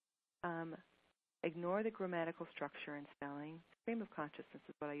 ignore the grammatical structure and spelling, stream of consciousness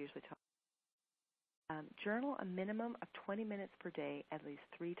is what I usually tell them. Journal a minimum of 20 minutes per day at least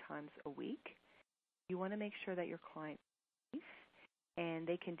 3 times a week. You want to make sure that your client is safe and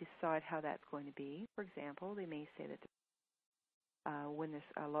they can decide how that's going to be. For example, they may say that when this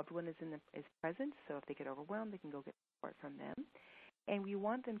loved one is present, so if they get overwhelmed, they can go get support from them. And we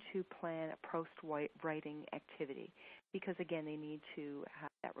want them to plan a post-writing activity because, again, they need to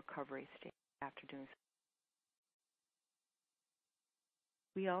have that recovery stage after doing so.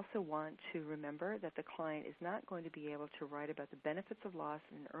 We also want to remember that the client is not going to be able to write about the benefits of loss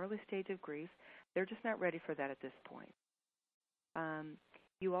in an early stage of grief. They're just not ready for that at this point.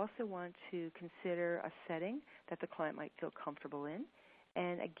 You also want to consider a setting that the client might feel comfortable in.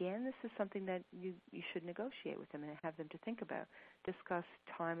 And again, this is something that you should negotiate with them and have them to think about. Discuss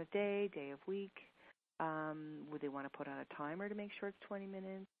time of day, day of week. Would they want to put on a timer to make sure it's 20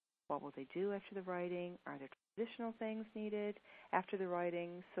 minutes? What will they do after the writing? Are there additional things needed after the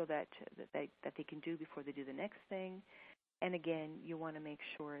writing so that they can do before they do the next thing? And again, you want to make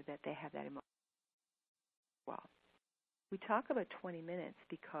sure that they have that emotion as well. We talk about 20 minutes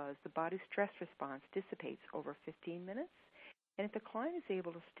because the body's stress response dissipates over 15 minutes. And if the client is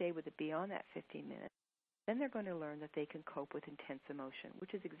able to stay with it beyond that 15 minutes, then they're going to learn that they can cope with intense emotion,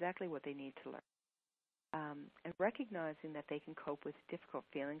 which is exactly what they need to learn. And recognizing that they can cope with difficult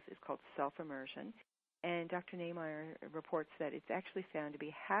feelings is called self-immersion. And Dr. Nehmeyer reports that it's actually found to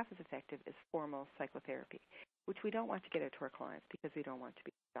be half as effective as formal psychotherapy, which we don't want to get out to our clients because we don't want to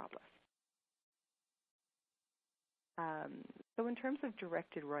be jobless. So in terms of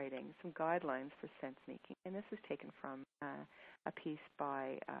directed writing, some guidelines for sense making, and this is taken from a piece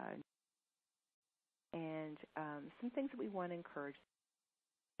by some things that we want to encourage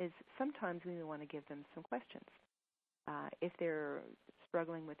is sometimes we want to give them some questions if they're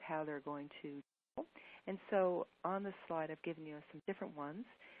struggling with how they're going to. And so on the slide I've given you some different ones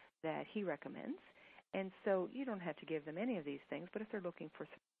that he recommends. And so you don't have to give them any of these things, but if they're looking for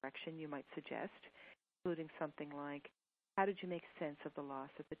some direction, you might suggest including something like, how did you make sense of the loss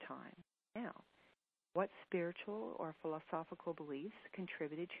at the time? Now, what spiritual or philosophical beliefs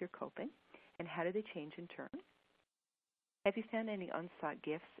contributed to your coping, and how did they change in turn? Have you found any unsought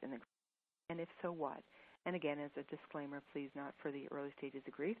gifts in the grief, and if so, what? And again, as a disclaimer, please not for the early stages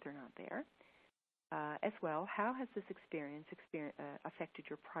of grief, they're not there. As well, how has this experience affected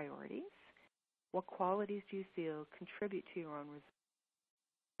your priorities? What qualities do you feel contribute to your own results?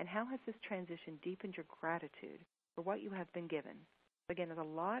 And how has this transition deepened your gratitude for what you have been given? Again, there's a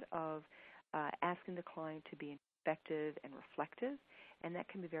lot of asking the client to be introspective and reflective, and that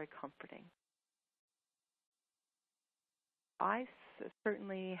can be very comforting. I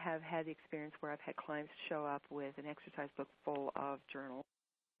certainly have had the experience where I've had clients show up with an exercise book full of journals,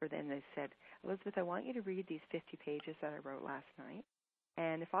 or then they said, Elizabeth, I want you to read these 50 pages that I wrote last night.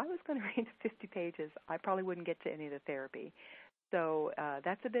 And if I was going to read the 50 pages, I probably wouldn't get to any of the therapy. So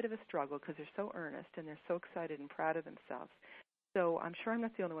that's a bit of a struggle because they're so earnest and they're so excited and proud of themselves. So I'm sure I'm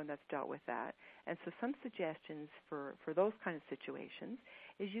not the only one that's dealt with that. And so some suggestions for those kind of situations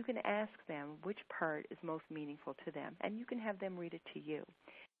is you can ask them which part is most meaningful to them, and you can have them read it to you.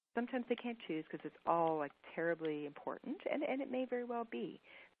 Sometimes they can't choose because it's all like terribly important, and it may very well be.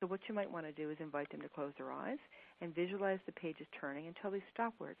 So what you might want to do is invite them to close their eyes and visualize the pages turning until they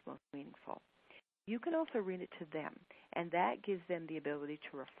stop where it's most meaningful. You can also read it to them, and that gives them the ability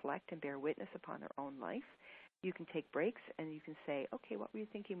to reflect and bear witness upon their own life. You can take breaks, and you can say, okay, what were you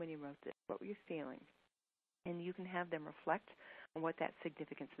thinking when you wrote this? What were you feeling? And you can have them reflect on what that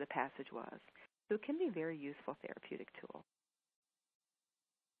significance of the passage was. So it can be a very useful therapeutic tool.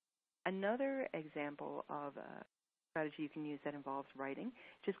 Another example of a strategy you can use that involves writing,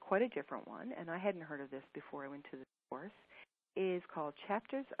 which is quite a different one, and I hadn't heard of this before I went to this course, is called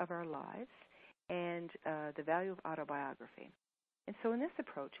Chapters of Our Lives and the Value of Autobiography. And so in this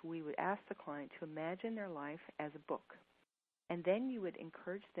approach, we would ask the client to imagine their life as a book. And then you would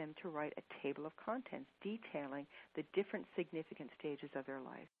encourage them to write a table of contents detailing the different significant stages of their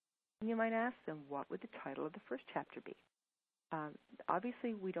life. And you might ask them, what would the title of the first chapter be?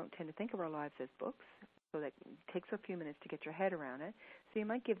 Obviously, we don't tend to think of our lives as books, so that takes a few minutes to get your head around it. So you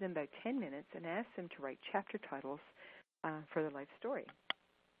might give them about 10 minutes and ask them to write chapter titles for their life story.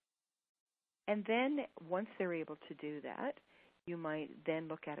 And then once they're able to do that, you might then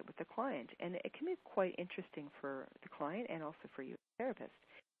look at it with the client. And it can be quite interesting for the client and also for you as a therapist.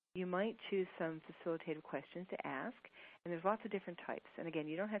 You might choose some facilitative questions to ask, and there's lots of different types. And again,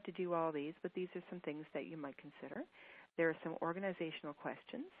 you don't have to do all these, but these are some things that you might consider. There are some organizational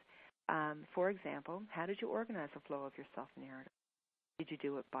questions. For example, how did you organize the flow of your self-narrative? Did you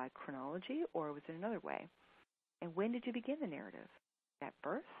do it by chronology, or was it another way? And when did you begin the narrative? At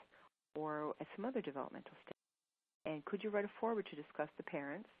birth or at some other developmental stage? And could you write a foreword to discuss the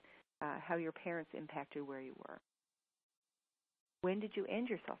parents, how your parents impacted where you were? When did you end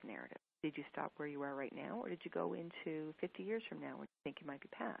your self-narrative? Did you stop where you are right now, or did you go into 50 years from now when you think you might be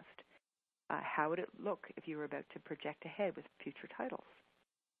past? How would it look if you were about to project ahead with future titles?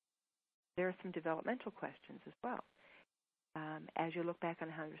 There are some developmental questions as well. As you look back on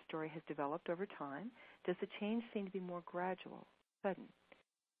how your story has developed over time, does the change seem to be more gradual, sudden?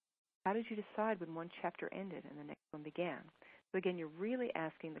 How did you decide when one chapter ended and the next one began? So again, you're really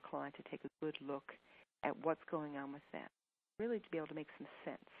asking the client to take a good look at what's going on with them, really to be able to make some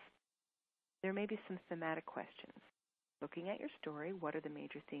sense. There may be some thematic questions. Looking at your story, what are the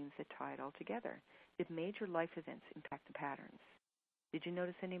major themes that tie it all together? Did major life events impact the patterns? Did you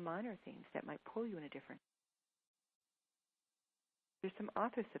notice any minor themes that might pull you in a different? There's some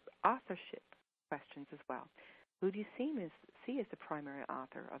authorship questions as well. Who do you see as the primary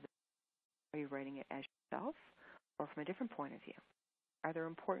author of the? Are you writing it as yourself or from a different point of view? Are there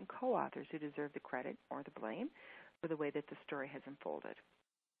important co-authors who deserve the credit or the blame for the way that the story has unfolded?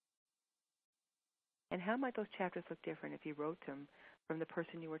 And how might those chapters look different if you wrote them from the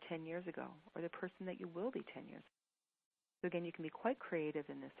person you were 10 years ago or the person that you will be 10 years ago? So again, you can be quite creative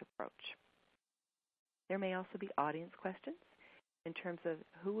in this approach. There may also be audience questions in terms of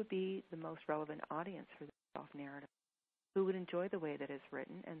who would be the most relevant audience for the self-narrative. Who would enjoy the way that it's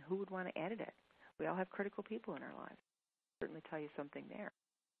written, and who would want to edit it? We all have critical people in our lives. I'll certainly tell you something there.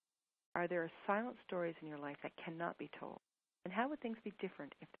 Are there silent stories in your life that cannot be told? And how would things be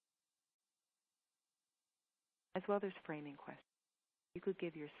different if? As well, there's framing questions. You could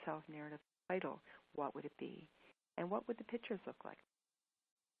give your self-narrative title. What would it be? And what would the pictures look like?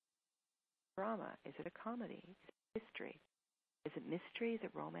 Drama? Is it a comedy? Is it history? Is it mystery? Is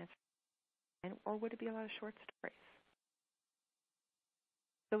it romance? Or would it be a lot of short stories?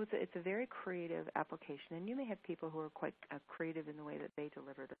 So it's a very creative application, and you may have people who are quite creative in the way that they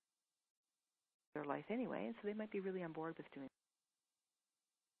deliver their life anyway, and so they might be really on board with doing it.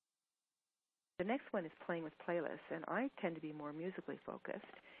 The next one is playing with playlists, and I tend to be more musically focused,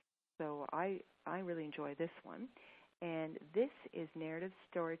 so I really enjoy this one. And this is narrative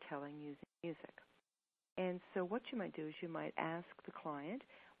storytelling using music. And so what you might do is you might ask the client,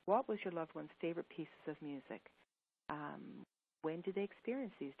 what was your loved one's favorite pieces of music? When did they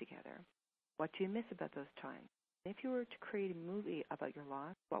experience these together? What do you miss about those times? And if you were to create a movie about your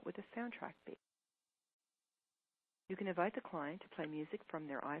loss, what would the soundtrack be? You can invite the client to play music from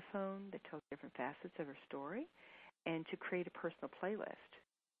their iPhone that tells different facets of her story and to create a personal playlist.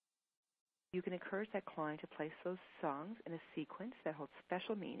 You can encourage that client to place those songs in a sequence that holds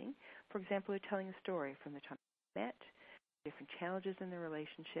special meaning. For example, they're telling a story from the time they met, different challenges in their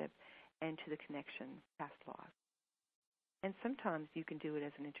relationship, and to the connection past loss. And sometimes you can do it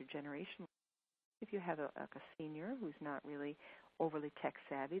as an intergenerational. If you have a senior who's not really overly tech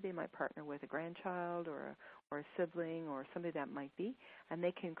savvy, they might partner with a grandchild or a sibling or somebody that might be, and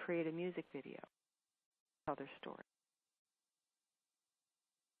they can create a music video, tell their story.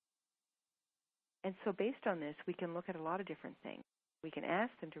 And so based on this, we can look at a lot of different things. We can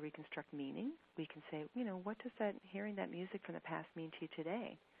ask them to reconstruct meaning. We can say, what does hearing that music from the past mean to you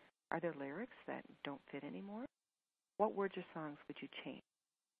today? Are there lyrics that don't fit anymore? What words or songs would you change?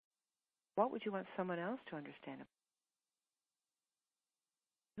 What would you want someone else to understand?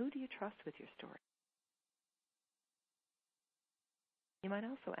 Who do you trust with your story? You might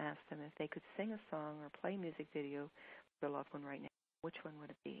also ask them if they could sing a song or play a music video for their loved one right now. Which one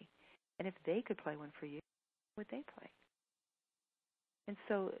would it be? And if they could play one for you, what would they play? And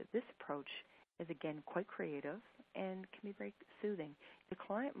so this approach is, again, quite creative and can be very soothing. The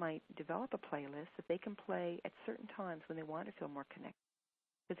client might develop a playlist that they can play at certain times when they want to feel more connected.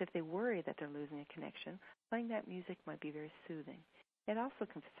 Because if they worry that they're losing a connection, playing that music might be very soothing. It also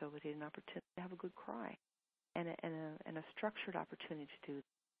can facilitate an opportunity to have a good cry and a structured opportunity to do that.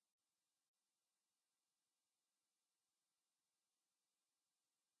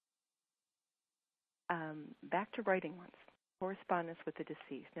 Back to writing ones, correspondence with the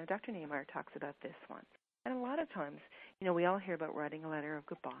deceased. Now, Dr. Niemeyer talks about this one. And a lot of times, we all hear about writing a letter of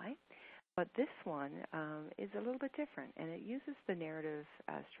goodbye, but this one is a little bit different, and it uses the narrative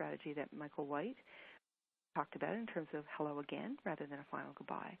strategy that Michael White talked about in terms of hello again rather than a final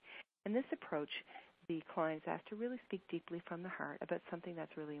goodbye. In this approach, the client is asked to really speak deeply from the heart about something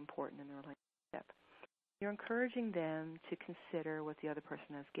that's really important in the relationship. You're encouraging them to consider what the other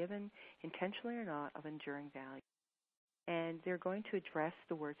person has given, intentionally or not, of enduring value. And they're going to address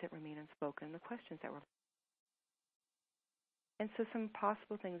the words that remain unspoken and the questions that were. And so some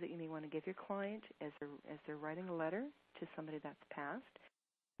possible things that you may want to give your client as they're writing a letter to somebody that's passed.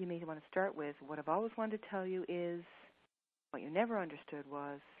 You may want to start with, what I've always wanted to tell you is, what you never understood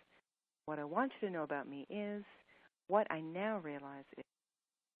was, what I want you to know about me is, what I now realize is,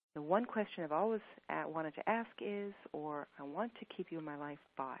 the one question I've always wanted to ask is, or I want to keep you in my life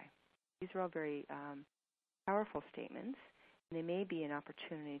by. These are all very powerful statements, and they may be an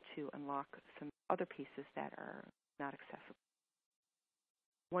opportunity to unlock some other pieces that are not accessible.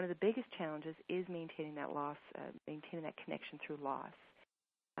 One of the biggest challenges is maintaining that loss, maintaining that connection through loss.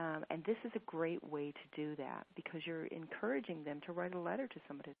 And this is a great way to do that because you're encouraging them to write a letter to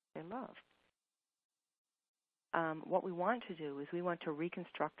somebody that they love. What we want to do is we want to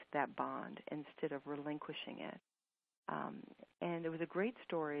reconstruct that bond instead of relinquishing it. And there was a great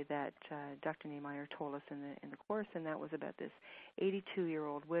story that Dr. Niemeyer told us in the course, and that was about this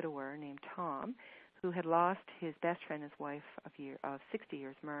 82-year-old widower named Tom who had lost his best friend, his wife of 60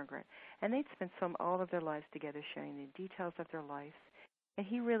 years, Margaret. And they'd spent all of their lives together sharing the details of their life. And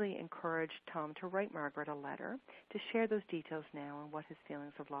he really encouraged Tom to write Margaret a letter to share those details now and what his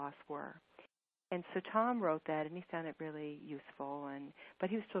feelings of loss were. And so Tom wrote that, and he found it really useful, but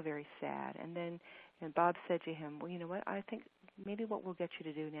he was still very sad. And Bob said to him, well, you know what, I think maybe what we'll get you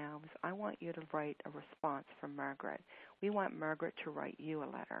to do now is I want you to write a response from Margaret. We want Margaret to write you a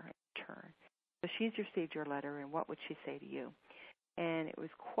letter in return. So she's received your letter, and what would she say to you? And it was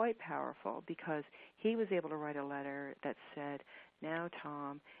quite powerful because he was able to write a letter that said, now,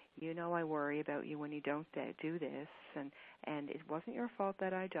 Tom, you know I worry about you when you don't do this, and it wasn't your fault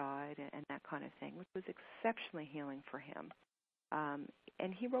that I died, and that kind of thing, which was exceptionally healing for him.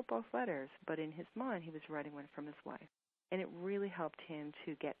 And he wrote both letters, but in his mind he was writing one from his wife. And it really helped him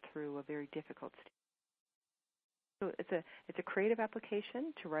to get through a very difficult stage. So it's a creative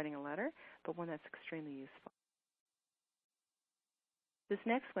application to writing a letter, but one that's extremely useful. This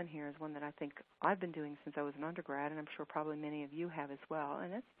next one here is one that I think I've been doing since I was an undergrad, and I'm sure probably many of you have as well,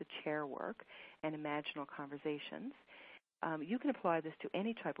 and that's the chair work and imaginal conversations. You can apply this to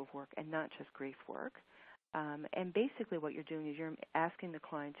any type of work and not just grief work. And basically what you're doing is you're asking the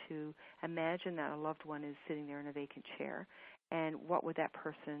client to imagine that a loved one is sitting there in a vacant chair, and what would that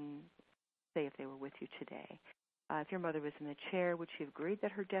person say if they were with you today? If your mother was in the chair, would she have agreed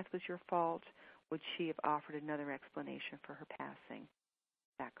that her death was your fault? Would she have offered another explanation for her passing?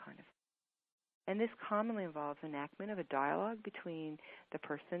 That kind of thing. And this commonly involves enactment of a dialogue between the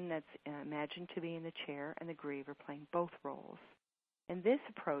person that's imagined to be in the chair and the griever playing both roles. And this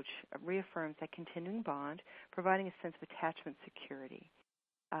approach reaffirms that continuing bond, providing a sense of attachment security.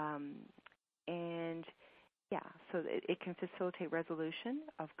 So it can facilitate resolution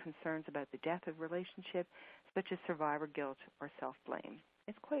of concerns about the death of relationship, such as survivor guilt or self-blame.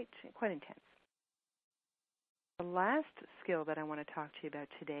 It's quite intense. The last skill that I want to talk to you about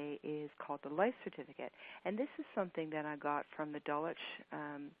today is called the Life Certificate. And this is something that I got from the Dulwich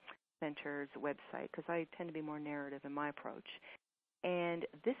Center's website, because I tend to be more narrative in my approach. And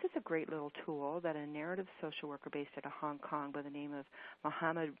this is a great little tool that a narrative social worker based out of Hong Kong by the name of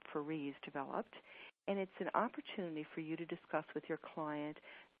Mohammed Fariz developed. And it's an opportunity for you to discuss with your client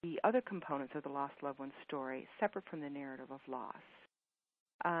the other components of the lost loved one's story, separate from the narrative of loss.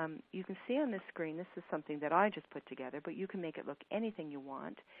 You can see on this screen, this is something that I just put together, but you can make it look anything you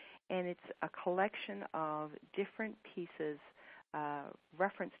want. And it's a collection of different pieces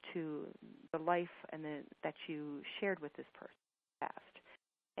reference to the life that you shared with this person past.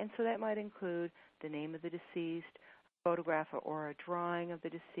 And so that might include the name of the deceased, a photograph or a drawing of the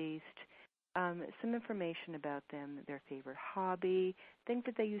deceased, some information about them, their favorite hobby, things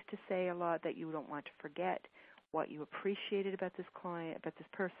that they used to say a lot that you don't want to forget, what you appreciated about this client, about this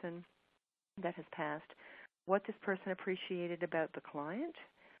person that has passed, what this person appreciated about the client,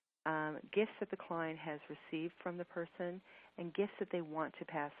 gifts that the client has received from the person, and gifts that they want to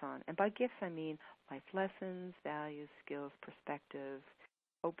pass on. And by gifts, I mean life lessons, values, skills, perspective,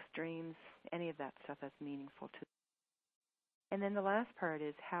 hopes, dreams, any of that stuff that's meaningful to them. And then the last part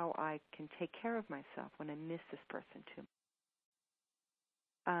is how I can take care of myself when I miss this person too much.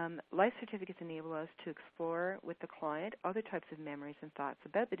 Life certificates enable us to explore with the client other types of memories and thoughts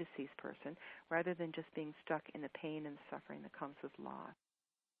about the deceased person rather than just being stuck in the pain and the suffering that comes with loss.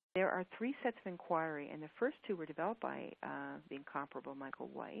 There are 3 sets of inquiry, and the first 2 were developed by the incomparable Michael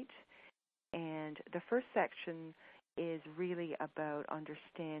White. And the first section is really about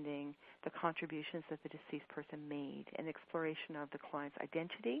understanding the contributions that the deceased person made and exploration of the client's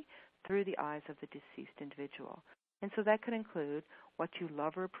identity through the eyes of the deceased individual. And so that could include what you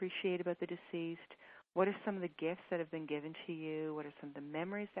love or appreciate about the deceased, what are some of the gifts that have been given to you, what are some of the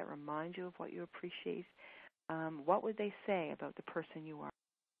memories that remind you of what you appreciate, what would they say about the person you are,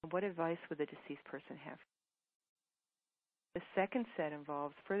 and what advice would the deceased person have. The second set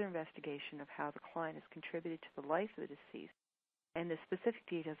involves further investigation of how the client has contributed to the life of the deceased and the specific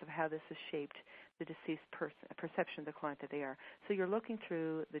details of how this has shaped the deceased person, perception of the client that they are. So you're looking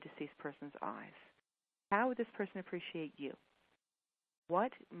through the deceased person's eyes. How would this person appreciate you?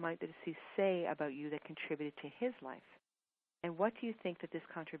 What might the deceased say about you that contributed to his life? And what do you think that this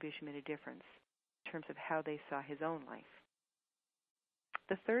contribution made a difference in terms of how they saw his own life?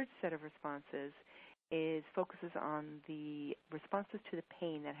 The third set of responses focuses on the responses to the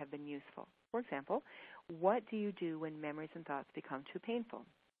pain that have been useful. For example, what do you do when memories and thoughts become too painful?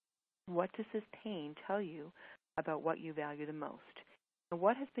 What does this pain tell you about what you value the most? And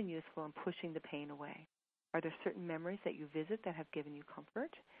what has been useful in pushing the pain away? Are there certain memories that you visit that have given you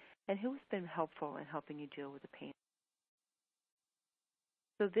comfort? And who has been helpful in helping you deal with the pain?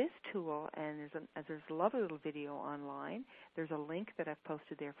 So this tool, and there's a lovely little video online. There's a link that I've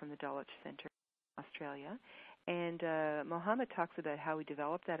posted there from the Dulwich Center in Australia. And Mohammed talks about how he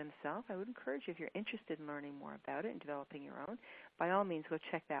developed that himself. I would encourage you, if you're interested in learning more about it and developing your own, by all means, go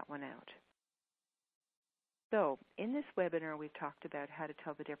check that one out. So in this webinar, we've talked about how to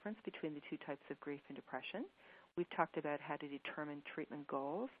tell the difference between the 2 types of grief and depression. We've talked about how to determine treatment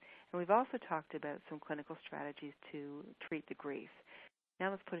goals. And we've also talked about some clinical strategies to treat the grief. Now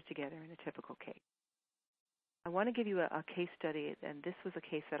let's put it together in a typical case. I want to give you a case study, and this was a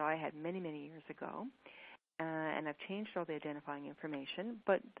case that I had many, many years ago. And I've changed all the identifying information.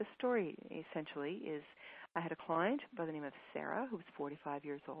 But the story essentially is I had a client by the name of Sarah who was 45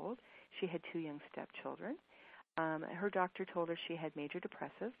 years old. She had 2 young stepchildren. Her doctor told her she had major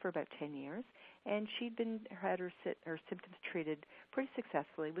depressive for about 10 years, and she'd had her symptoms treated pretty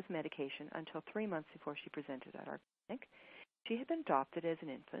successfully with medication until 3 months before she presented at our clinic. She had been adopted as an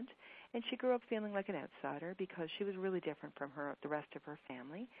infant, and she grew up feeling like an outsider because she was really different from the rest of her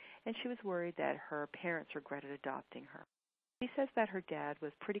family, and she was worried that her parents regretted adopting her. She says that her dad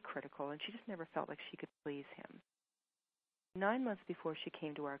was pretty critical, and she just never felt like she could please him. 9 months before she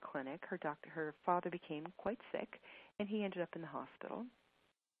came to our clinic, her father became quite sick, and he ended up in the hospital.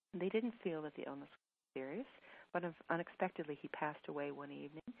 They didn't feel that the illness was serious, but unexpectedly he passed away one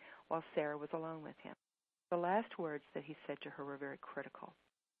evening while Sarah was alone with him. The last words that he said to her were very critical.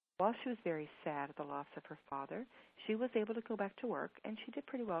 While she was very sad at the loss of her father, she was able to go back to work, and she did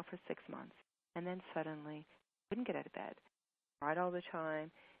pretty well for 6 months. And then suddenly, she couldn't get out of bed. She cried all the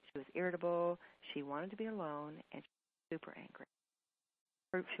time. She was irritable. She wanted to be alone, and she was super angry.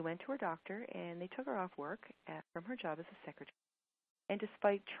 She went to her doctor, and they took her off work from her job as a secretary. And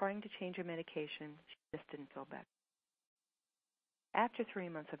despite trying to change her medication, she just didn't feel better. After 3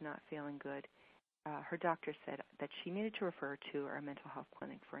 months of not feeling good, her doctor said that she needed to refer to our mental health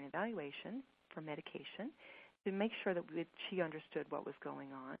clinic for an evaluation for medication to make sure that she understood what was going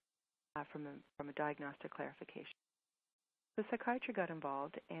on from a diagnostic clarification. The psychiatry got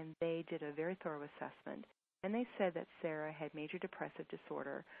involved, and they did a very thorough assessment, and they said that Sarah had major depressive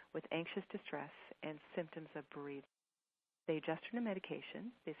disorder with anxious distress and symptoms of bereavement. They adjusted her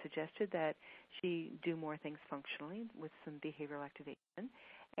medication. They suggested that she do more things functionally with some behavioral activation,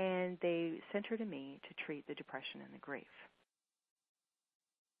 and they sent her to me to treat the depression and the grief.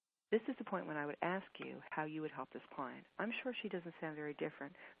 This is the point when I would ask you how you would help this client. I'm sure she doesn't sound very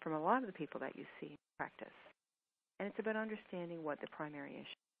different from a lot of the people that you see in practice. And it's about understanding what the primary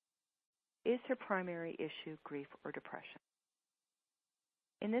issue is. Is her primary issue grief or depression?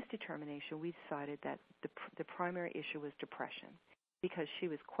 In this determination, we decided that the primary issue was depression because she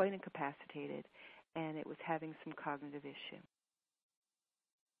was quite incapacitated and it was having some cognitive issue.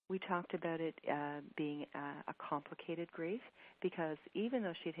 We talked about it being a complicated grief because even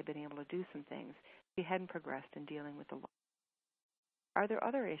though she had been able to do some things, she hadn't progressed in dealing with the loss. Are there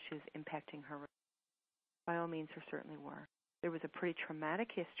other issues impacting her? By all means, there certainly were. There was a pretty traumatic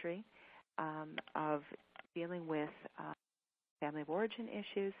history of dealing with family of origin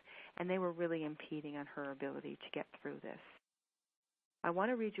issues, and they were really impeding on her ability to get through this. I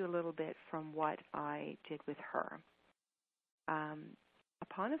want to read you a little bit from what I did with her.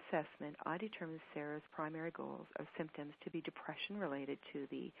 Upon assessment, I determined Sarah's primary goals of symptoms to be depression related to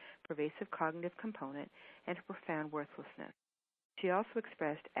the pervasive cognitive component and her profound worthlessness. She also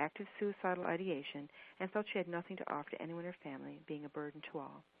expressed active suicidal ideation and felt she had nothing to offer to anyone in her family, being a burden to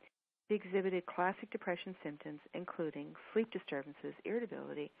all. She exhibited classic depression symptoms, including sleep disturbances,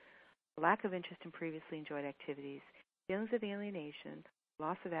 irritability, lack of interest in previously enjoyed activities, feelings of alienation,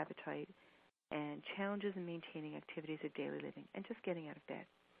 loss of appetite, and challenges in maintaining activities of daily living and just getting out of bed.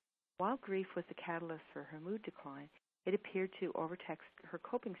 While grief was the catalyst for her mood decline, it appeared to overtext her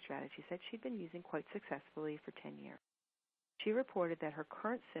coping strategies that she'd been using quite successfully for 10 years. She reported that her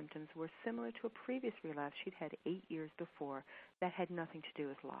current symptoms were similar to a previous relapse she'd had 8 years before that had nothing to do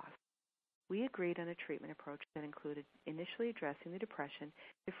with loss. We agreed on a treatment approach that included initially addressing the depression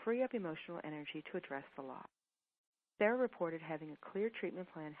to free up emotional energy to address the loss. Sarah reported having a clear treatment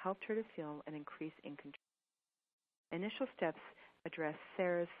plan helped her to feel an increase in control. Initial steps addressed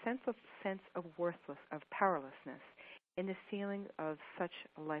Sarah's sense of powerlessness in the feeling of such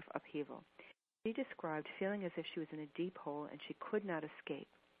a life upheaval. She described feeling as if she was in a deep hole and she could not escape.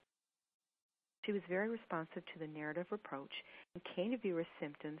 She was very responsive to the narrative approach and came to view her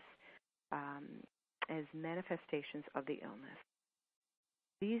symptoms as manifestations of the illness.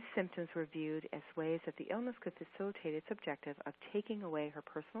 These symptoms were viewed as ways that the illness could facilitate its objective of taking away her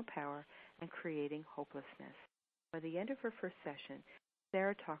personal power and creating hopelessness. By the end of her first session,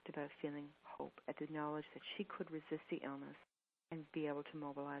 Sarah talked about feeling hope at the knowledge that she could resist the illness and be able to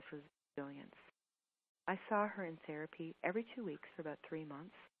mobilize resilience. I saw her in therapy every 2 weeks for about 3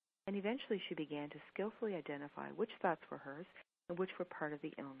 months, and eventually she began to skillfully identify which thoughts were hers and which were part of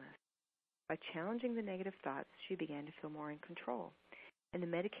the illness. By challenging the negative thoughts, she began to feel more in control, and the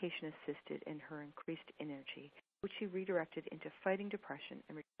medication assisted in her increased energy, which she redirected into fighting depression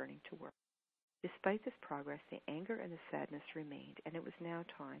and returning to work. Despite this progress, the anger and the sadness remained, and it was now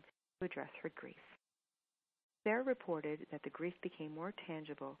time to address her grief. Sarah reported that the grief became more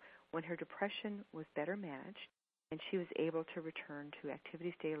tangible when her depression was better managed and she was able to return to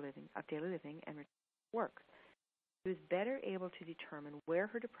activities of daily living and return to work. She was better able to determine where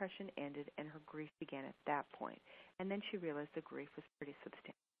her depression ended and her grief began at that point, and then she realized the grief was pretty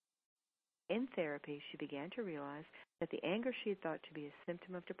substantial. In therapy, she began to realize that the anger she had thought to be a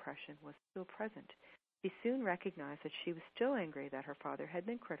symptom of depression was still present. She soon recognized that she was still angry that her father had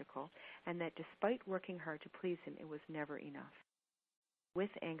been critical and that despite working hard to please him, it was never enough.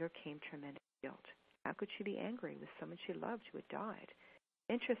 With anger came tremendous guilt. How could she be angry with someone she loved who had died?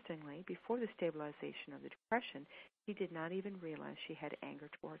 Interestingly, before the stabilization of the depression, she did not even realize she had anger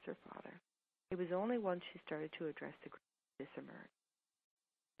towards her father. It was only once she started to address the grief that this emerged.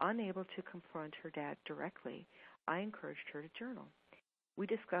 Unable to confront her dad directly, I encouraged her to journal. We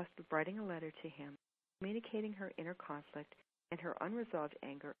discussed writing a letter to him, communicating her inner conflict and her unresolved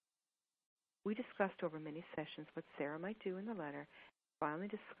anger. We discussed over many sessions what Sarah might do in the letter and finally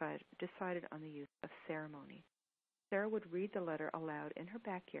decided on the use of ceremony. Sarah would read the letter aloud in her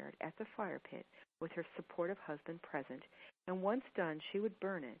backyard at the fire pit with her supportive husband present, and once done, she would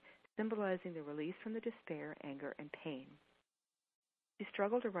burn it, symbolizing the release from the despair, anger, and pain. She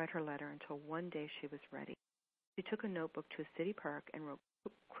struggled to write her letter until one day she was ready. She took a notebook to a city park and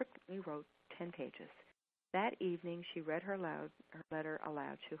quickly wrote 10 pages. That evening, she read her letter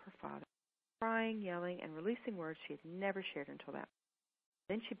aloud to her father, crying, yelling, and releasing words she had never shared until that point.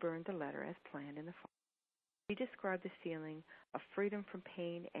 Then she burned the letter as planned in the fire. She described the feeling of freedom from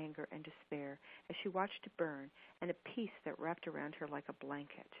pain, anger, and despair as she watched it burn, and a peace that wrapped around her like a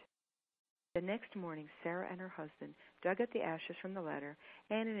blanket. The next morning, Sarah and her husband dug out the ashes from the letter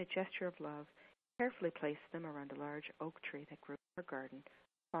and, in a gesture of love, carefully placed them around a large oak tree that grew in her garden,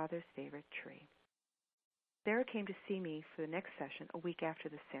 her father's favorite tree. Sarah came to see me for the next session a week after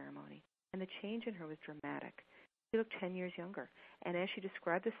the ceremony, and the change in her was dramatic. She looked 10 years younger, and as she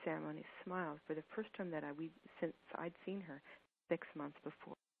described the ceremony, smiled for the first time since I'd seen her 6 months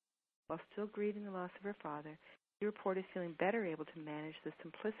before. While still grieving the loss of her father, she reported feeling better able to manage the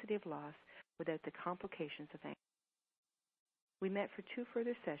simplicity of loss without the complications of anger. We met for 2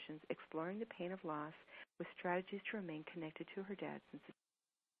 further sessions, exploring the pain of loss with strategies to remain connected to her dad.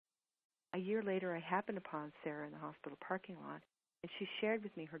 A year later, I happened upon Sarah in the hospital parking lot, and she shared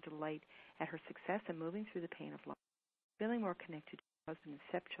with me her delight at her success in moving through the pain of loss, feeling more connected to her husband and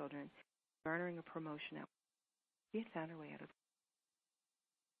stepchildren, garnering a promotion at work. She had found her way out of it.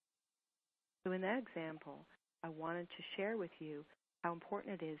 So in that example, I wanted to share with you how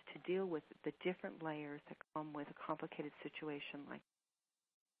important it is to deal with the different layers that come with a complicated situation like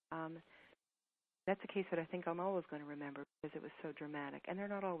that. That's a case that I think I'm always going to remember because it was so dramatic, and they're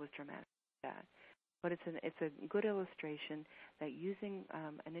not always dramatic like that. but it's a good illustration that using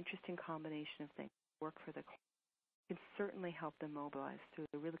an interesting combination of things work for the client can certainly help them mobilize through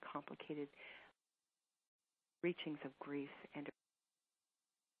the really complicated reachings of grief. And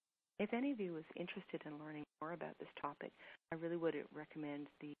if any of you is interested in learning more about this topic, I really would recommend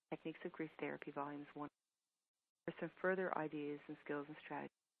the Techniques of Grief Therapy Volumes 1 for some further ideas and skills and strategies.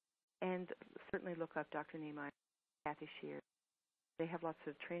 And certainly look up Dr. Nehemiah, Kathy Shear. They have lots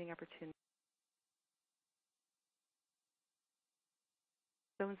of training opportunities.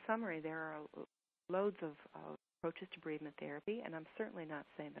 So in summary, there are loads of approaches to bereavement therapy, and I'm certainly not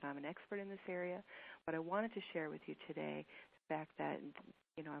saying that I'm an expert in this area, but I wanted to share with you today the fact that,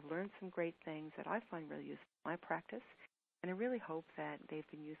 I've learned some great things that I find really useful in my practice, and I really hope that they've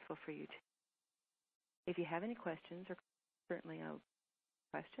been useful for you too. If you have any questions, or certainly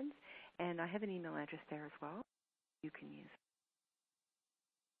questions, and I have an email address there as well you can use.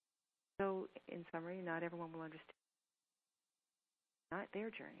 So in summary, not everyone will understand not their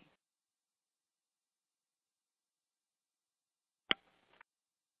journey.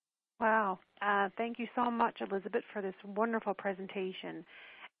 Wow. Thank you so much, Elizabeth, for this wonderful presentation.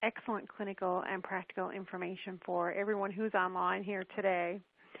 Excellent clinical and practical information for everyone who's online here today.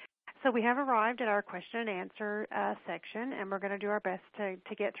 So we have arrived at our question and answer section, and we're going to do our best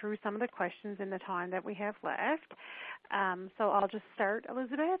to get through some of the questions in the time that we have left. So I'll just start,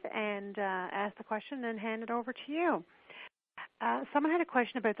 Elizabeth, and ask the question and hand it over to you. Someone had a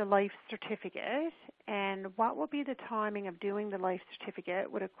question about the life certificate, and what will be the timing of doing the life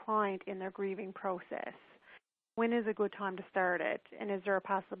certificate with a client in their grieving process? When is a good time to start it, and is there a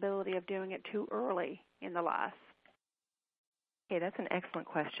possibility of doing it too early in the loss? Okay, that's an excellent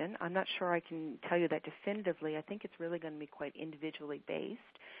question. I'm not sure I can tell you that definitively. I think it's really going to be quite individually based.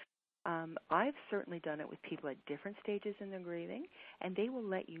 I've certainly done it with people at different stages in their grieving, and they will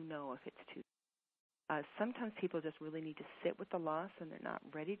let you know if it's too. Sometimes people just really need to sit with the loss and they're not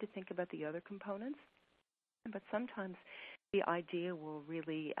ready to think about the other components. But sometimes the idea will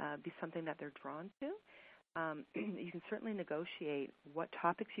really be something that they're drawn to. You can certainly negotiate what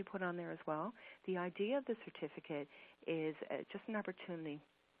topics you put on there as well. The idea of the certificate is just an opportunity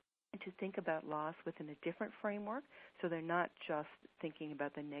to think about loss within a different framework, so they're not just thinking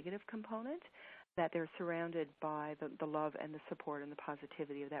about the negative component, that they're surrounded by the love and the support and the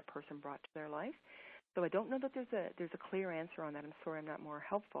positivity of that person brought to their life. So I don't know that there's a clear answer on that. I'm sorry I'm not more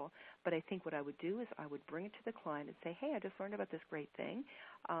helpful, but I think what I would do is I would bring it to the client and say, hey, I just learned about this great thing.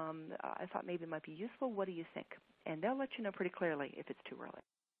 I thought maybe it might be useful. What do you think? And they'll let you know pretty clearly if it's too early.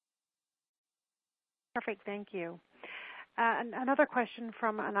 Perfect. Thank you. Another question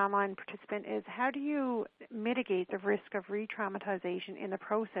from an online participant is, how do you mitigate the risk of re-traumatization in the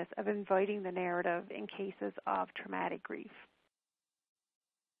process of inviting the narrative in cases of traumatic grief?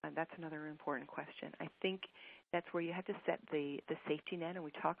 That's another important question. I think that's where you have to set the safety net, and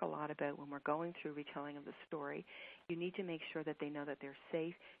we talk a lot about when we're going through retelling of the story. You need to make sure that they know that they're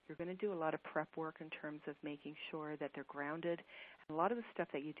safe. You're going to do a lot of prep work in terms of making sure that they're grounded. And a lot of the stuff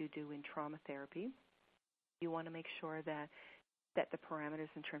that you do in trauma therapy, you want to make sure that set the parameters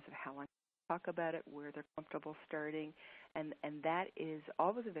in terms of how long you talk about it, where they're comfortable starting, and that is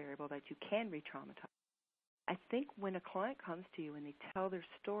always a variable that you can re-traumatize. I think when a client comes to you and they tell their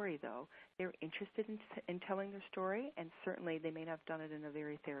story, though, they're interested in telling their story, and certainly they may not have done it in a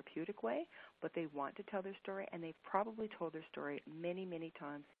very therapeutic way, but they want to tell their story, and they've probably told their story many, many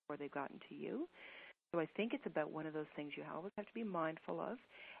times before they've gotten to you. So I think it's about one of those things you always have to be mindful of,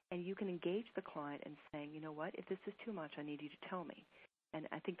 and you can engage the client in saying, you know what, if this is too much, I need you to tell me. And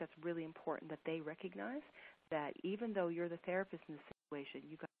I think that's really important that they recognize that even though you're the therapist in the situation,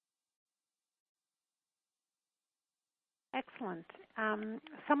 you got. Excellent.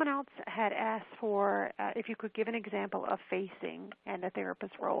 Someone else had asked for if you could give an example of facing and a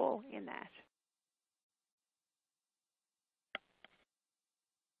therapist's role in that.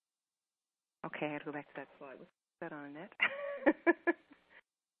 Okay, I have to go back to that slide. What's that on it?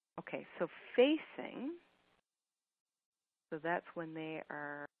 Okay, so facing, so that's when they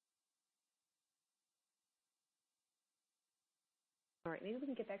are. All right, maybe we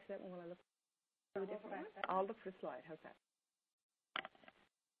can get back to that one while I look. I'll look for the slide. How's that?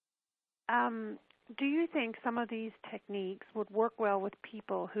 Do you think some of these techniques would work well with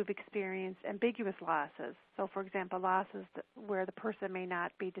people who've experienced ambiguous losses? So, for example, losses where the person may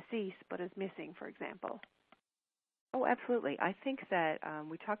not be deceased but is missing, for example. Oh, absolutely. I think that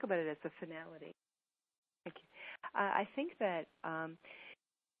we talk about it as a finality. Thank you. I think that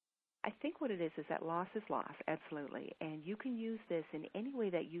I think what it is that loss is loss, absolutely, and you can use this in any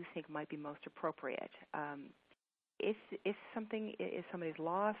way that you think might be most appropriate. if somebody's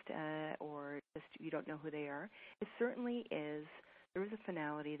lost or just you don't know who they are, it certainly is. There is a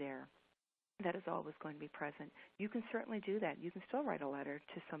finality there that is always going to be present. You can certainly do that. You can still write a letter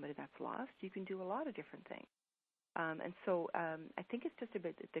to somebody that's lost. You can do a lot of different things. And so I think it's just a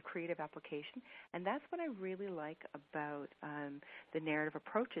bit the creative application, and that's what I really like about the narrative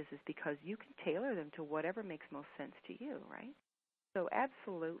approaches is because you can tailor them to whatever makes most sense to you, right? So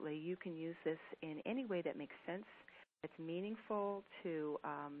absolutely, you can use this in any way that makes sense, that's meaningful to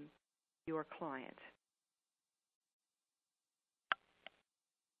your client.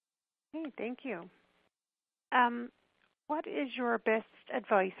 Okay, thank you. What is your best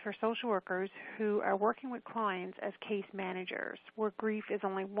advice for social workers who are working with clients as case managers, where grief is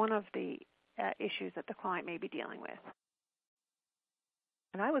only one of the issues that the client may be dealing with?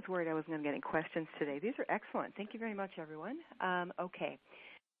 And I was worried I wasn't going to get any questions today. These are excellent. Thank you very much, everyone. Okay.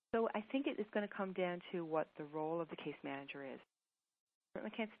 So I think it is going to come down to what the role of the case manager is. I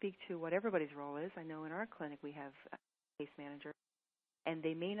certainly can't speak to what everybody's role is. I know in our clinic we have a case manager, and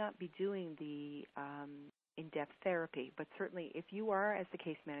they may not be doing the in-depth therapy, but certainly if you are, as the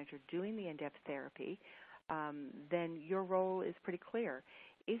case manager, doing the in-depth therapy, then your role is pretty clear.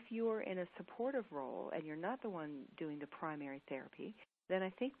 If you're in a supportive role and you're not the one doing the primary therapy, then I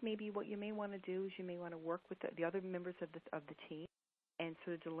think maybe what you may want to do is you may want to work with the other members of the team and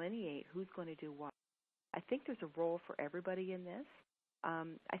sort of delineate who's going to do what. I think there's a role for everybody in this.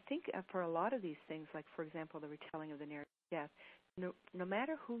 I think for a lot of these things, like, for example, the retelling of the narrative of death, no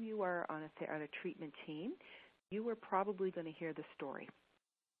matter who you are on a treatment team, you are probably going to hear the story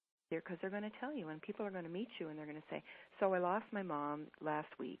there because they're going to tell you, and people are going to meet you, and they're going to say, so I lost my mom last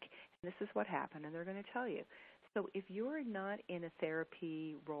week, and this is what happened, and they're going to tell you. So if you're not in a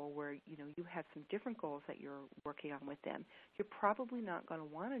therapy role where, you have some different goals that you're working on with them, you're probably not going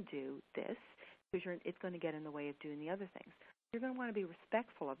to want to do this because it's going to get in the way of doing the other things. You're going to want to be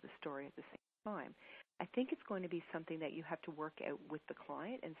respectful of the story at the same time. I think it's going to be something that you have to work out with the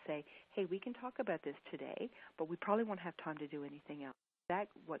client and say, hey, we can talk about this today, but we probably won't have time to do anything else. That's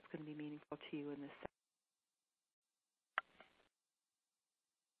what's going to be meaningful to you in this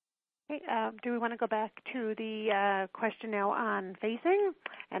Okay, do we want to go back to the question now on facing?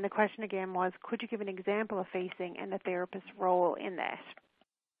 And the question again was, could you give an example of facing and the therapist's role in that?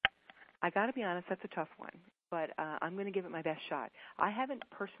 I got to be honest, that's a tough one, but I'm going to give it my best shot. I haven't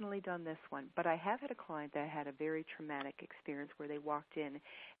personally done this one, but I have had a client that had a very traumatic experience where they walked in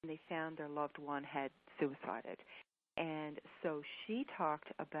and they found their loved one had suicided. And so she talked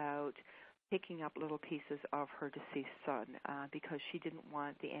about picking up little pieces of her deceased son because she didn't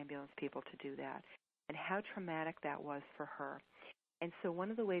want the ambulance people to do that, and how traumatic that was for her. And so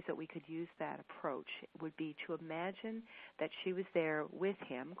one of the ways that we could use that approach would be to imagine that she was there with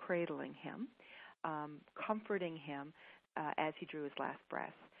him, cradling him, comforting him as he drew his last breath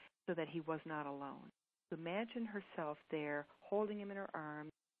so that he was not alone. So imagine herself there holding him in her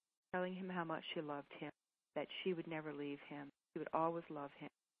arms, telling him how much she loved him, that she would never leave him, she would always love him,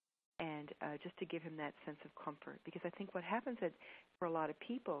 and just to give him that sense of comfort. Because I think what happens for a lot of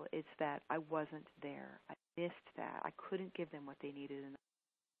people is that I wasn't there. I missed that. I couldn't give them what they needed.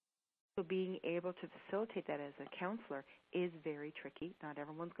 So being able to facilitate that as a counselor is very tricky. Not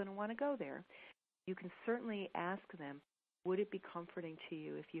everyone's going to want to go there. You can certainly ask them, would it be comforting to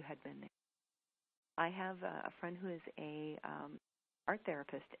you if you had been there? I have a friend who is a art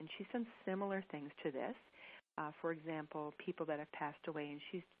therapist, and she's done similar things to this. For example, people that have passed away, and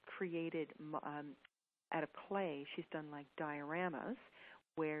she's created out of clay, she's done like dioramas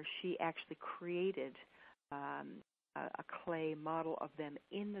where she actually created a clay model of them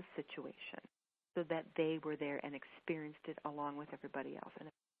in the situation so that they were there and experienced it along with everybody else, and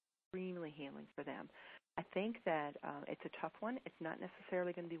it's extremely healing for them. I think that it's a tough one. It's not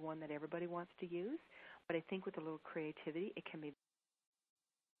necessarily going to be one that everybody wants to use, but I think with a little creativity, it can be.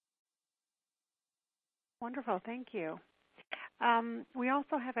 Wonderful, thank you. We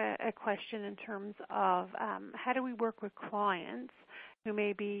also have a question in terms of how do we work with clients who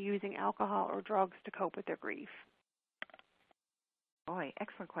may be using alcohol or drugs to cope with their grief? Boy,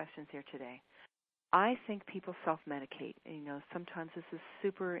 excellent questions here today. I think people self-medicate. Sometimes this is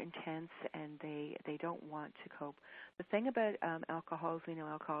super intense and they don't want to cope. The thing about alcohol is we know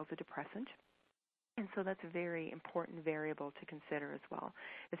alcohol is a depressant. And so that's a very important variable to consider as well.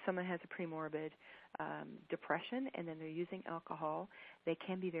 If someone has a premorbid depression and then they're using alcohol, they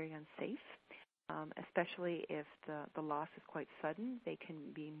can be very unsafe, especially if the loss is quite sudden. They can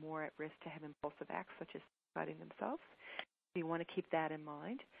be more at risk to have impulsive acts such as suiciding themselves. So you want to keep that in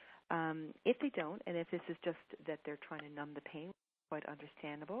mind. If they don't, and if this is just that they're trying to numb the pain, quite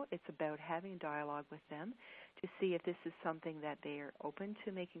understandable. It's about having dialogue with them to see if this is something that they are open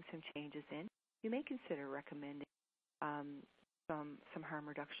to making some changes in. You may consider recommending some harm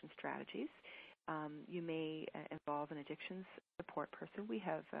reduction strategies. You may involve an addictions support person. We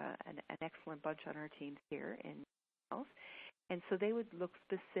have an excellent bunch on our teams here in health, and so they would look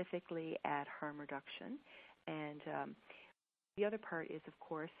specifically at harm reduction. And the other part is, of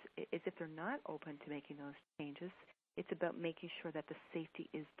course, is if they're not open to making those changes, it's about making sure that the safety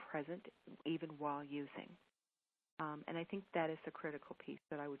is present even while using. And I think that is the critical piece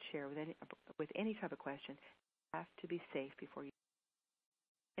that I would share with any type of question. You have to be safe before you.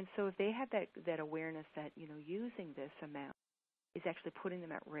 And so if they have that awareness that, using this amount is actually putting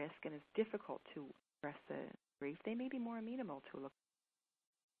them at risk and it's difficult to address the grief, they may be more amenable to a look.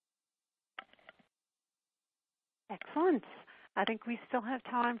 Excellent. I think we still have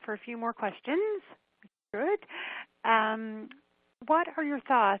time for a few more questions. Good. What are your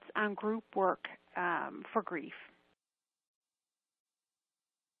thoughts on group work for grief?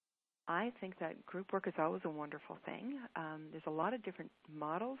 I think that group work is always a wonderful thing. There's a lot of different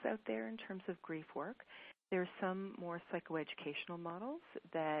models out there in terms of grief work. There's some more psychoeducational models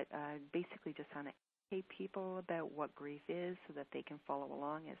that basically just want to educate people about what grief is so that they can follow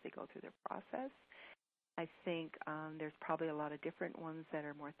along as they go through their process. I think there's probably a lot of different ones that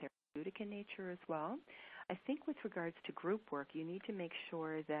are more therapeutic in nature as well. I think with regards to group work, you need to make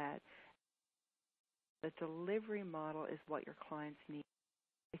sure that the delivery model is what your clients need.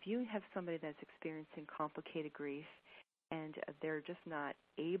 If you have somebody that's experiencing complicated grief and they're just not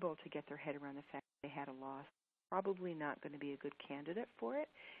able to get their head around the fact that they had a loss, probably not going to be a good candidate for it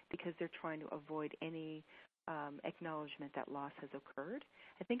because they're trying to avoid any acknowledgement that loss has occurred.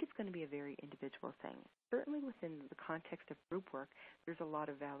 I think it's going to be a very individual thing. Certainly within the context of group work, there's a lot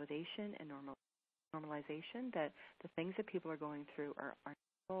of validation and normalization that the things that people are going through are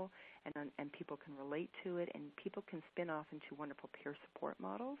normal and people can relate to it and people can spin off into wonderful peer support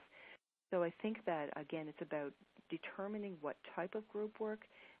models. So I think that, again, it's about determining what type of group work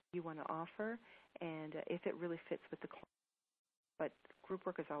you want to offer and if it really fits with the client. But group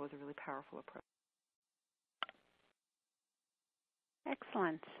work is always a really powerful approach.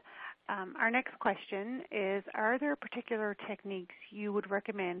 Excellent. Our next question is, are there particular techniques you would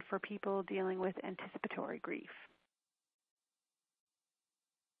recommend for people dealing with anticipatory grief?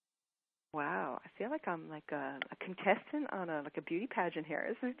 Wow, I feel like I'm like a contestant on a beauty pageant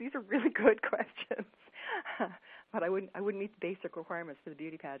here. These are really good questions, but I wouldn't meet the basic requirements for the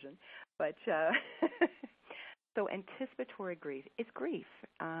beauty pageant. But so anticipatory grief is grief,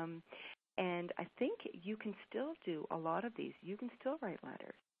 and I think you can still do a lot of these. You can still write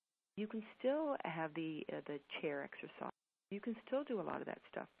letters. You can still have the chair exercise. You can still do a lot of that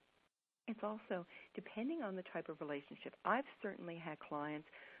stuff. It's also depending on the type of relationship. I've certainly had clients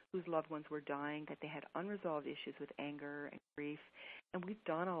whose loved ones were dying, that they had unresolved issues with anger and grief, and we've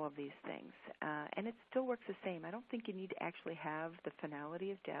done all of these things. And it still works the same. I don't think you need to actually have the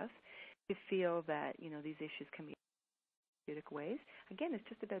finality of death to feel that, these issues can be therapeutic ways. Again, it's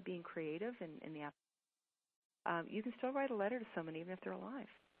just about being creative in the application. You can still write a letter to someone even if they're alive.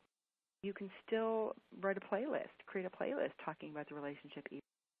 You can still write a playlist, create a playlist talking about the relationship.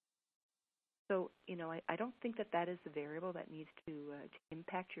 So, I don't think that is the variable that needs to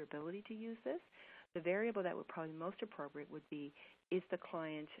impact your ability to use this. The variable that would probably be most appropriate would be, is the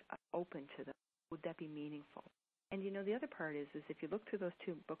client open to this? Would that be meaningful? And, the other part is if you look through those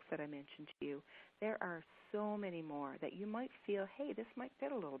two books that I mentioned to you, there are so many more that you might feel, hey, this might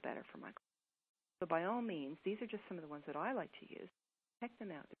fit a little better for my client. So by all means, these are just some of the ones that I like to use. Check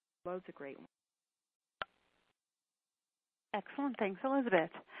them out. There's loads of great ones. Excellent. Thanks, Elizabeth.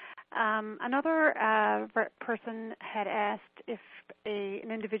 Another person had asked if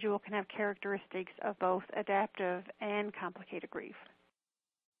an individual can have characteristics of both adaptive and complicated grief.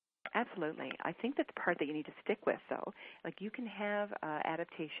 Absolutely. I think that the part that you need to stick with, though, like you can have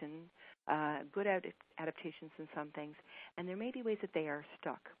adaptation, good adaptations in some things, and there may be ways that they are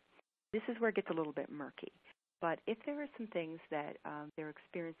stuck. This is where it gets a little bit murky. But if there are some things that they're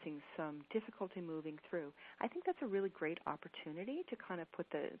experiencing some difficulty moving through, I think that's a really great opportunity to kind of put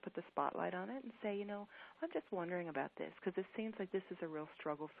the spotlight on it and say, I'm just wondering about this because it seems like this is a real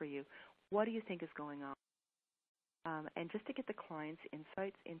struggle for you. What do you think is going on? And just to get the client's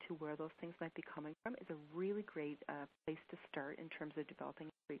insights into where those things might be coming from is a really great place to start in terms of developing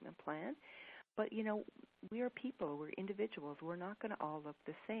a treatment plan. But, we are people, we're individuals. We're not going to all look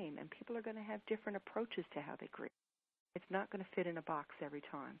the same, and people are going to have different approaches to how they grieve. It's not going to fit in a box every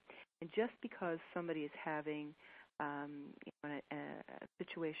time. And just because somebody is having in a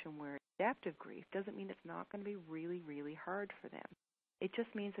situation where adaptive grief doesn't mean it's not going to be really, really hard for them. It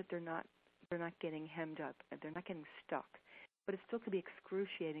just means that they're not getting hemmed up, they're not getting stuck, but it still could be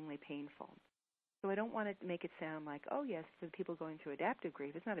excruciatingly painful. So I don't want to make it sound like, oh yes, for the people going through adaptive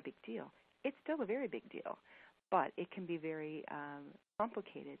grief, it's not a big deal. It's still a very big deal, but it can be very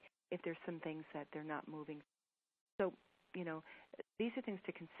complicated if there's some things that they're not moving. So, these are things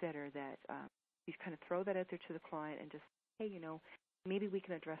to consider that you kind of throw that out there to the client and just, hey, maybe we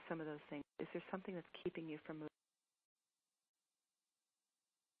can address some of those things. Is there something that's keeping you from moving?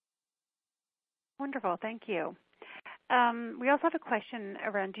 Wonderful. Thank you. We also have a question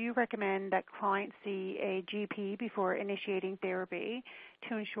around, do you recommend that clients see a GP before initiating therapy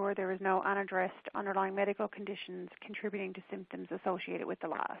to ensure there is no unaddressed underlying medical conditions contributing to symptoms associated with the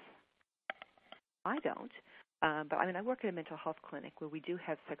loss? I don't. But I work at a mental health clinic where we do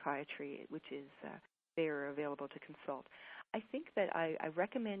have psychiatry, which is they're available to consult. I think that I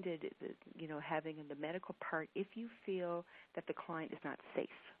recommended, having in the medical part if you feel that the client is not safe.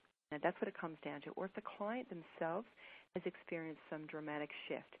 And that's what it comes down to. Or if the client themselves has experienced some dramatic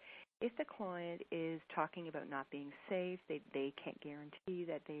shift. If the client is talking about not being safe, they can't guarantee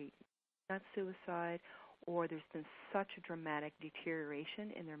that they not suicide, or there's been such a dramatic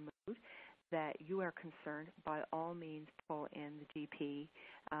deterioration in their mood that you are concerned, by all means pull in the GP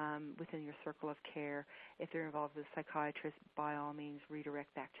within your circle of care. If they're involved with a psychiatrist, by all means redirect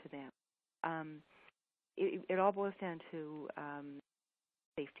that to them. It all boils down to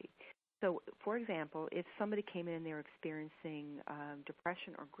safety. So, for example, if somebody came in and they were experiencing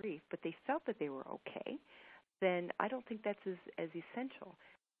depression or grief, but they felt that they were okay, then I don't think that's as essential.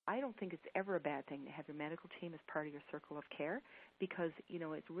 I don't think it's ever a bad thing to have your medical team as part of your circle of care because,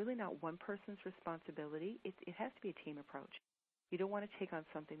 it's really not one person's responsibility. It has to be a team approach. You don't want to take on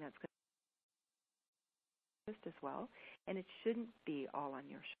something that's going to just as well, and it shouldn't be all on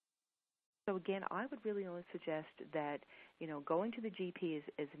your shoulders. So again, I would really only suggest that, going to the GP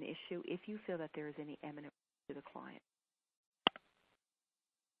is an issue if you feel that there is any eminent risk to the client.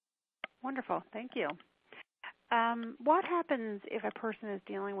 Wonderful. Thank you. What happens if a person is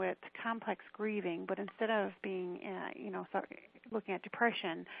dealing with complex grieving, but instead of being, looking at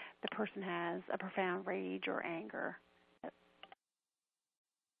depression, the person has a profound rage or anger?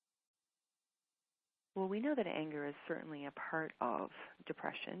 Well, we know that anger is certainly a part of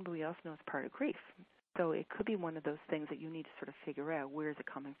depression, but we also know it's part of grief. So it could be one of those things that you need to sort of figure out, where is it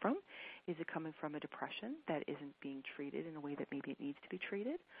coming from? Is it coming from a depression that isn't being treated in a way that maybe it needs to be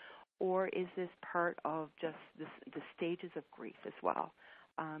treated? Or is this part of just the stages of grief as well?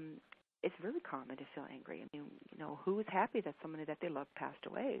 It's really common to feel angry. Who is happy that somebody that they love passed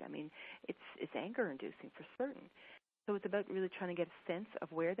away? It's anger-inducing for certain. So it's about really trying to get a sense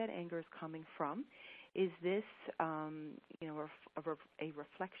of where that anger is coming from. Is this, a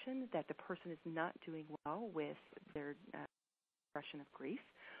reflection that the person is not doing well with their expression of grief,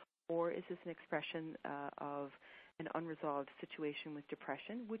 or is this an expression of an unresolved situation with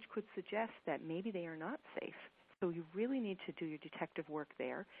depression, which could suggest that maybe they are not safe? So you really need to do your detective work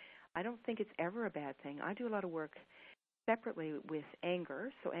there. I don't think it's ever a bad thing. I do a lot of work separately with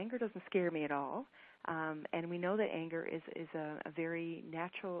anger, so anger doesn't scare me at all. And we know that anger is a very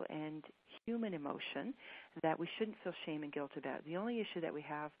natural and human emotion that we shouldn't feel shame and guilt about. The only issue that we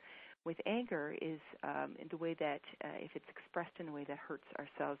have with anger is in the way that if it's expressed in a way that hurts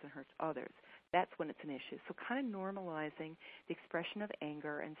ourselves and hurts others, that's when it's an issue. So kind of normalizing the expression of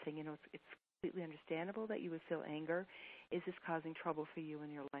anger and saying, it's completely understandable that you would feel anger. Is this causing trouble for you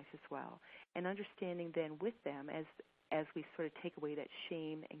in your life as well? And understanding then with them as we sort of take away that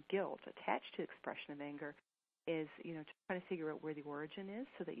shame and guilt attached to the expression of anger is, trying to figure out where the origin is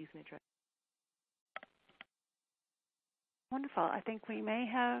so that you can address it. Wonderful. I think we may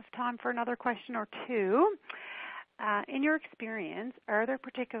have time for another question or two. In your experience, are there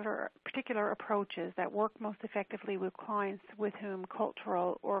particular approaches that work most effectively with clients with whom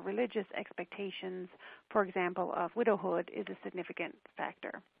cultural or religious expectations, for example, of widowhood, is a significant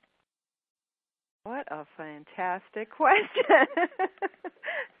factor? What a fantastic question.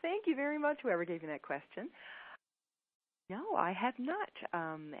 Thank you very much, whoever gave me that question. No, I have not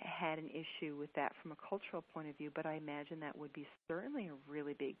had an issue with that from a cultural point of view, but I imagine that would be certainly a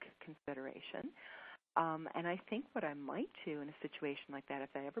really big consideration. And I think what I might do in a situation like that, if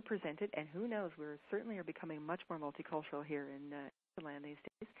I ever present it, and who knows, we certainly are becoming much more multicultural here in the land these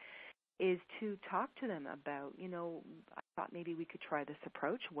days, is to talk to them about, I thought maybe we could try this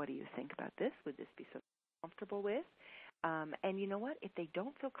approach. What do you think about this? Would this be something you're comfortable with? And you know what? If they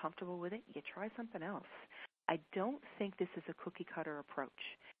don't feel comfortable with it, you try something else. I don't think this is a cookie-cutter approach.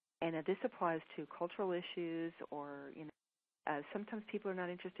 And this applies to cultural issues, or sometimes people are not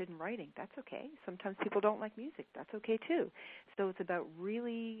interested in writing. That's okay. Sometimes people don't like music. That's okay too. So it's about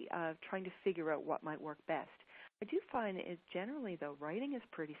really trying to figure out what might work best. I do find it generally, though, writing is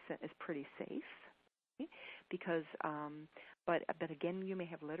pretty safe, because but again, you may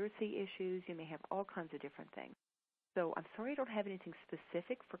have literacy issues. You may have all kinds of different things. So I'm sorry I don't have anything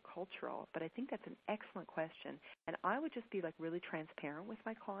specific for cultural, but I think that's an excellent question. And I would just be really transparent with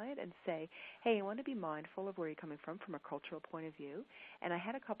my client and say, hey, I want to be mindful of where you're coming from a cultural point of view. And I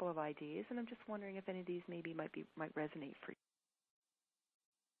had a couple of ideas, and I'm just wondering if any of these maybe might resonate for you.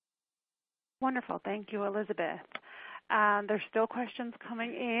 Wonderful. Thank you, Elizabeth. There's still questions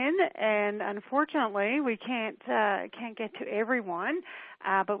coming in, and unfortunately, we can't get to everyone.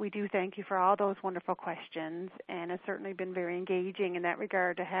 But we do thank you for all those wonderful questions, and it's certainly been very engaging in that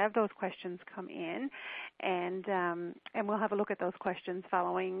regard to have those questions come in, and we'll have a look at those questions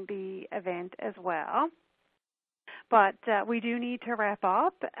following the event as well. But we do need to wrap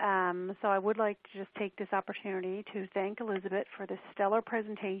up, so I would like to just take this opportunity to thank Elizabeth for this stellar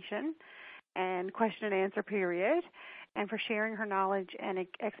presentation and question and answer period, and for sharing her knowledge and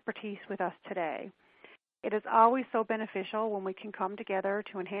expertise with us today. It is always so beneficial when we can come together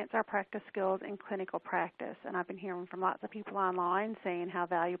to enhance our practice skills in clinical practice, and I've been hearing from lots of people online saying how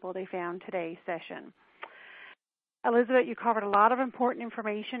valuable they found today's session. Elizabeth, you covered a lot of important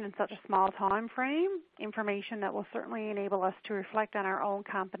information in such a small time frame, information that will certainly enable us to reflect on our own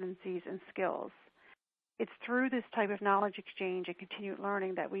competencies and skills. It's through this type of knowledge exchange and continued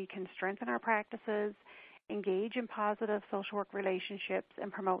learning that we can strengthen our practices, engage in positive social work relationships,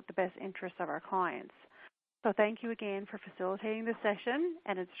 and promote the best interests of our clients. So thank you again for facilitating this session,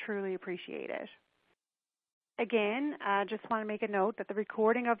 and it's truly appreciated. Again, I just want to make a note that the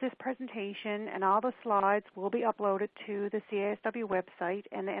recording of this presentation and all the slides will be uploaded to the CASW website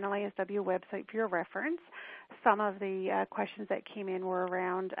and the NLASW website for your reference. Some of the questions that came in were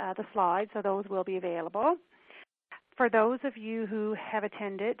around the slides, so those will be available. For those of you who have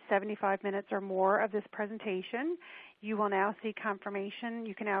attended 75 minutes or more of this presentation, you will now see confirmation.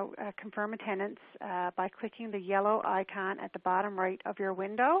 You can now confirm attendance by clicking the yellow icon at the bottom right of your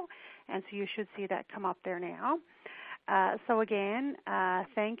window, and so you should see that come up there now. So again,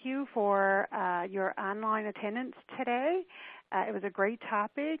 thank you for your online attendance today. It was a great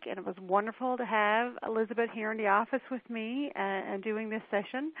topic, and it was wonderful to have Elizabeth here in the office with me and doing this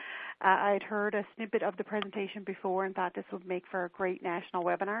session. I had heard a snippet of the presentation before and thought this would make for a great national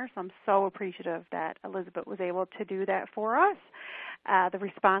webinar, so I'm so appreciative that Elizabeth was able to do that for us. The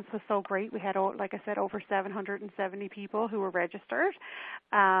response was so great. We had, like I said, over 770 people who were registered.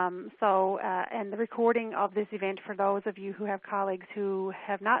 And the recording of this event, for those of you who have colleagues who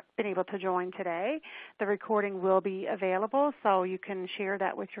have not been able to join today, the recording will be available, so you can share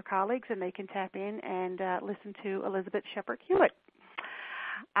that with your colleagues and they can tap in and listen to Elizabeth Shepherd-Hewitt.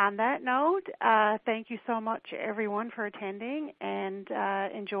 On that note, thank you so much, everyone, for attending, and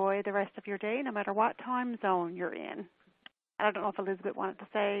enjoy the rest of your day, no matter what time zone you're in. I don't know if Elizabeth wanted to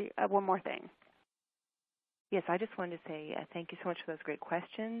say one more thing. Yes, I just wanted to say thank you so much for those great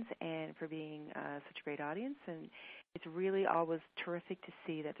questions and for being such a great audience. And it's really always terrific to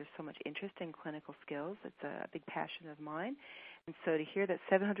see that there's so much interest in clinical skills. It's a big passion of mine. And so to hear that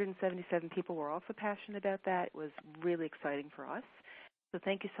 777 people were also passionate about that was really exciting for us. So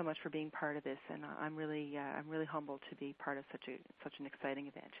thank you so much for being part of this, and I'm really humbled to be part of such an exciting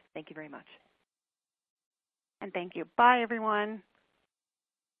event. Thank you very much. And thank you. Bye, everyone.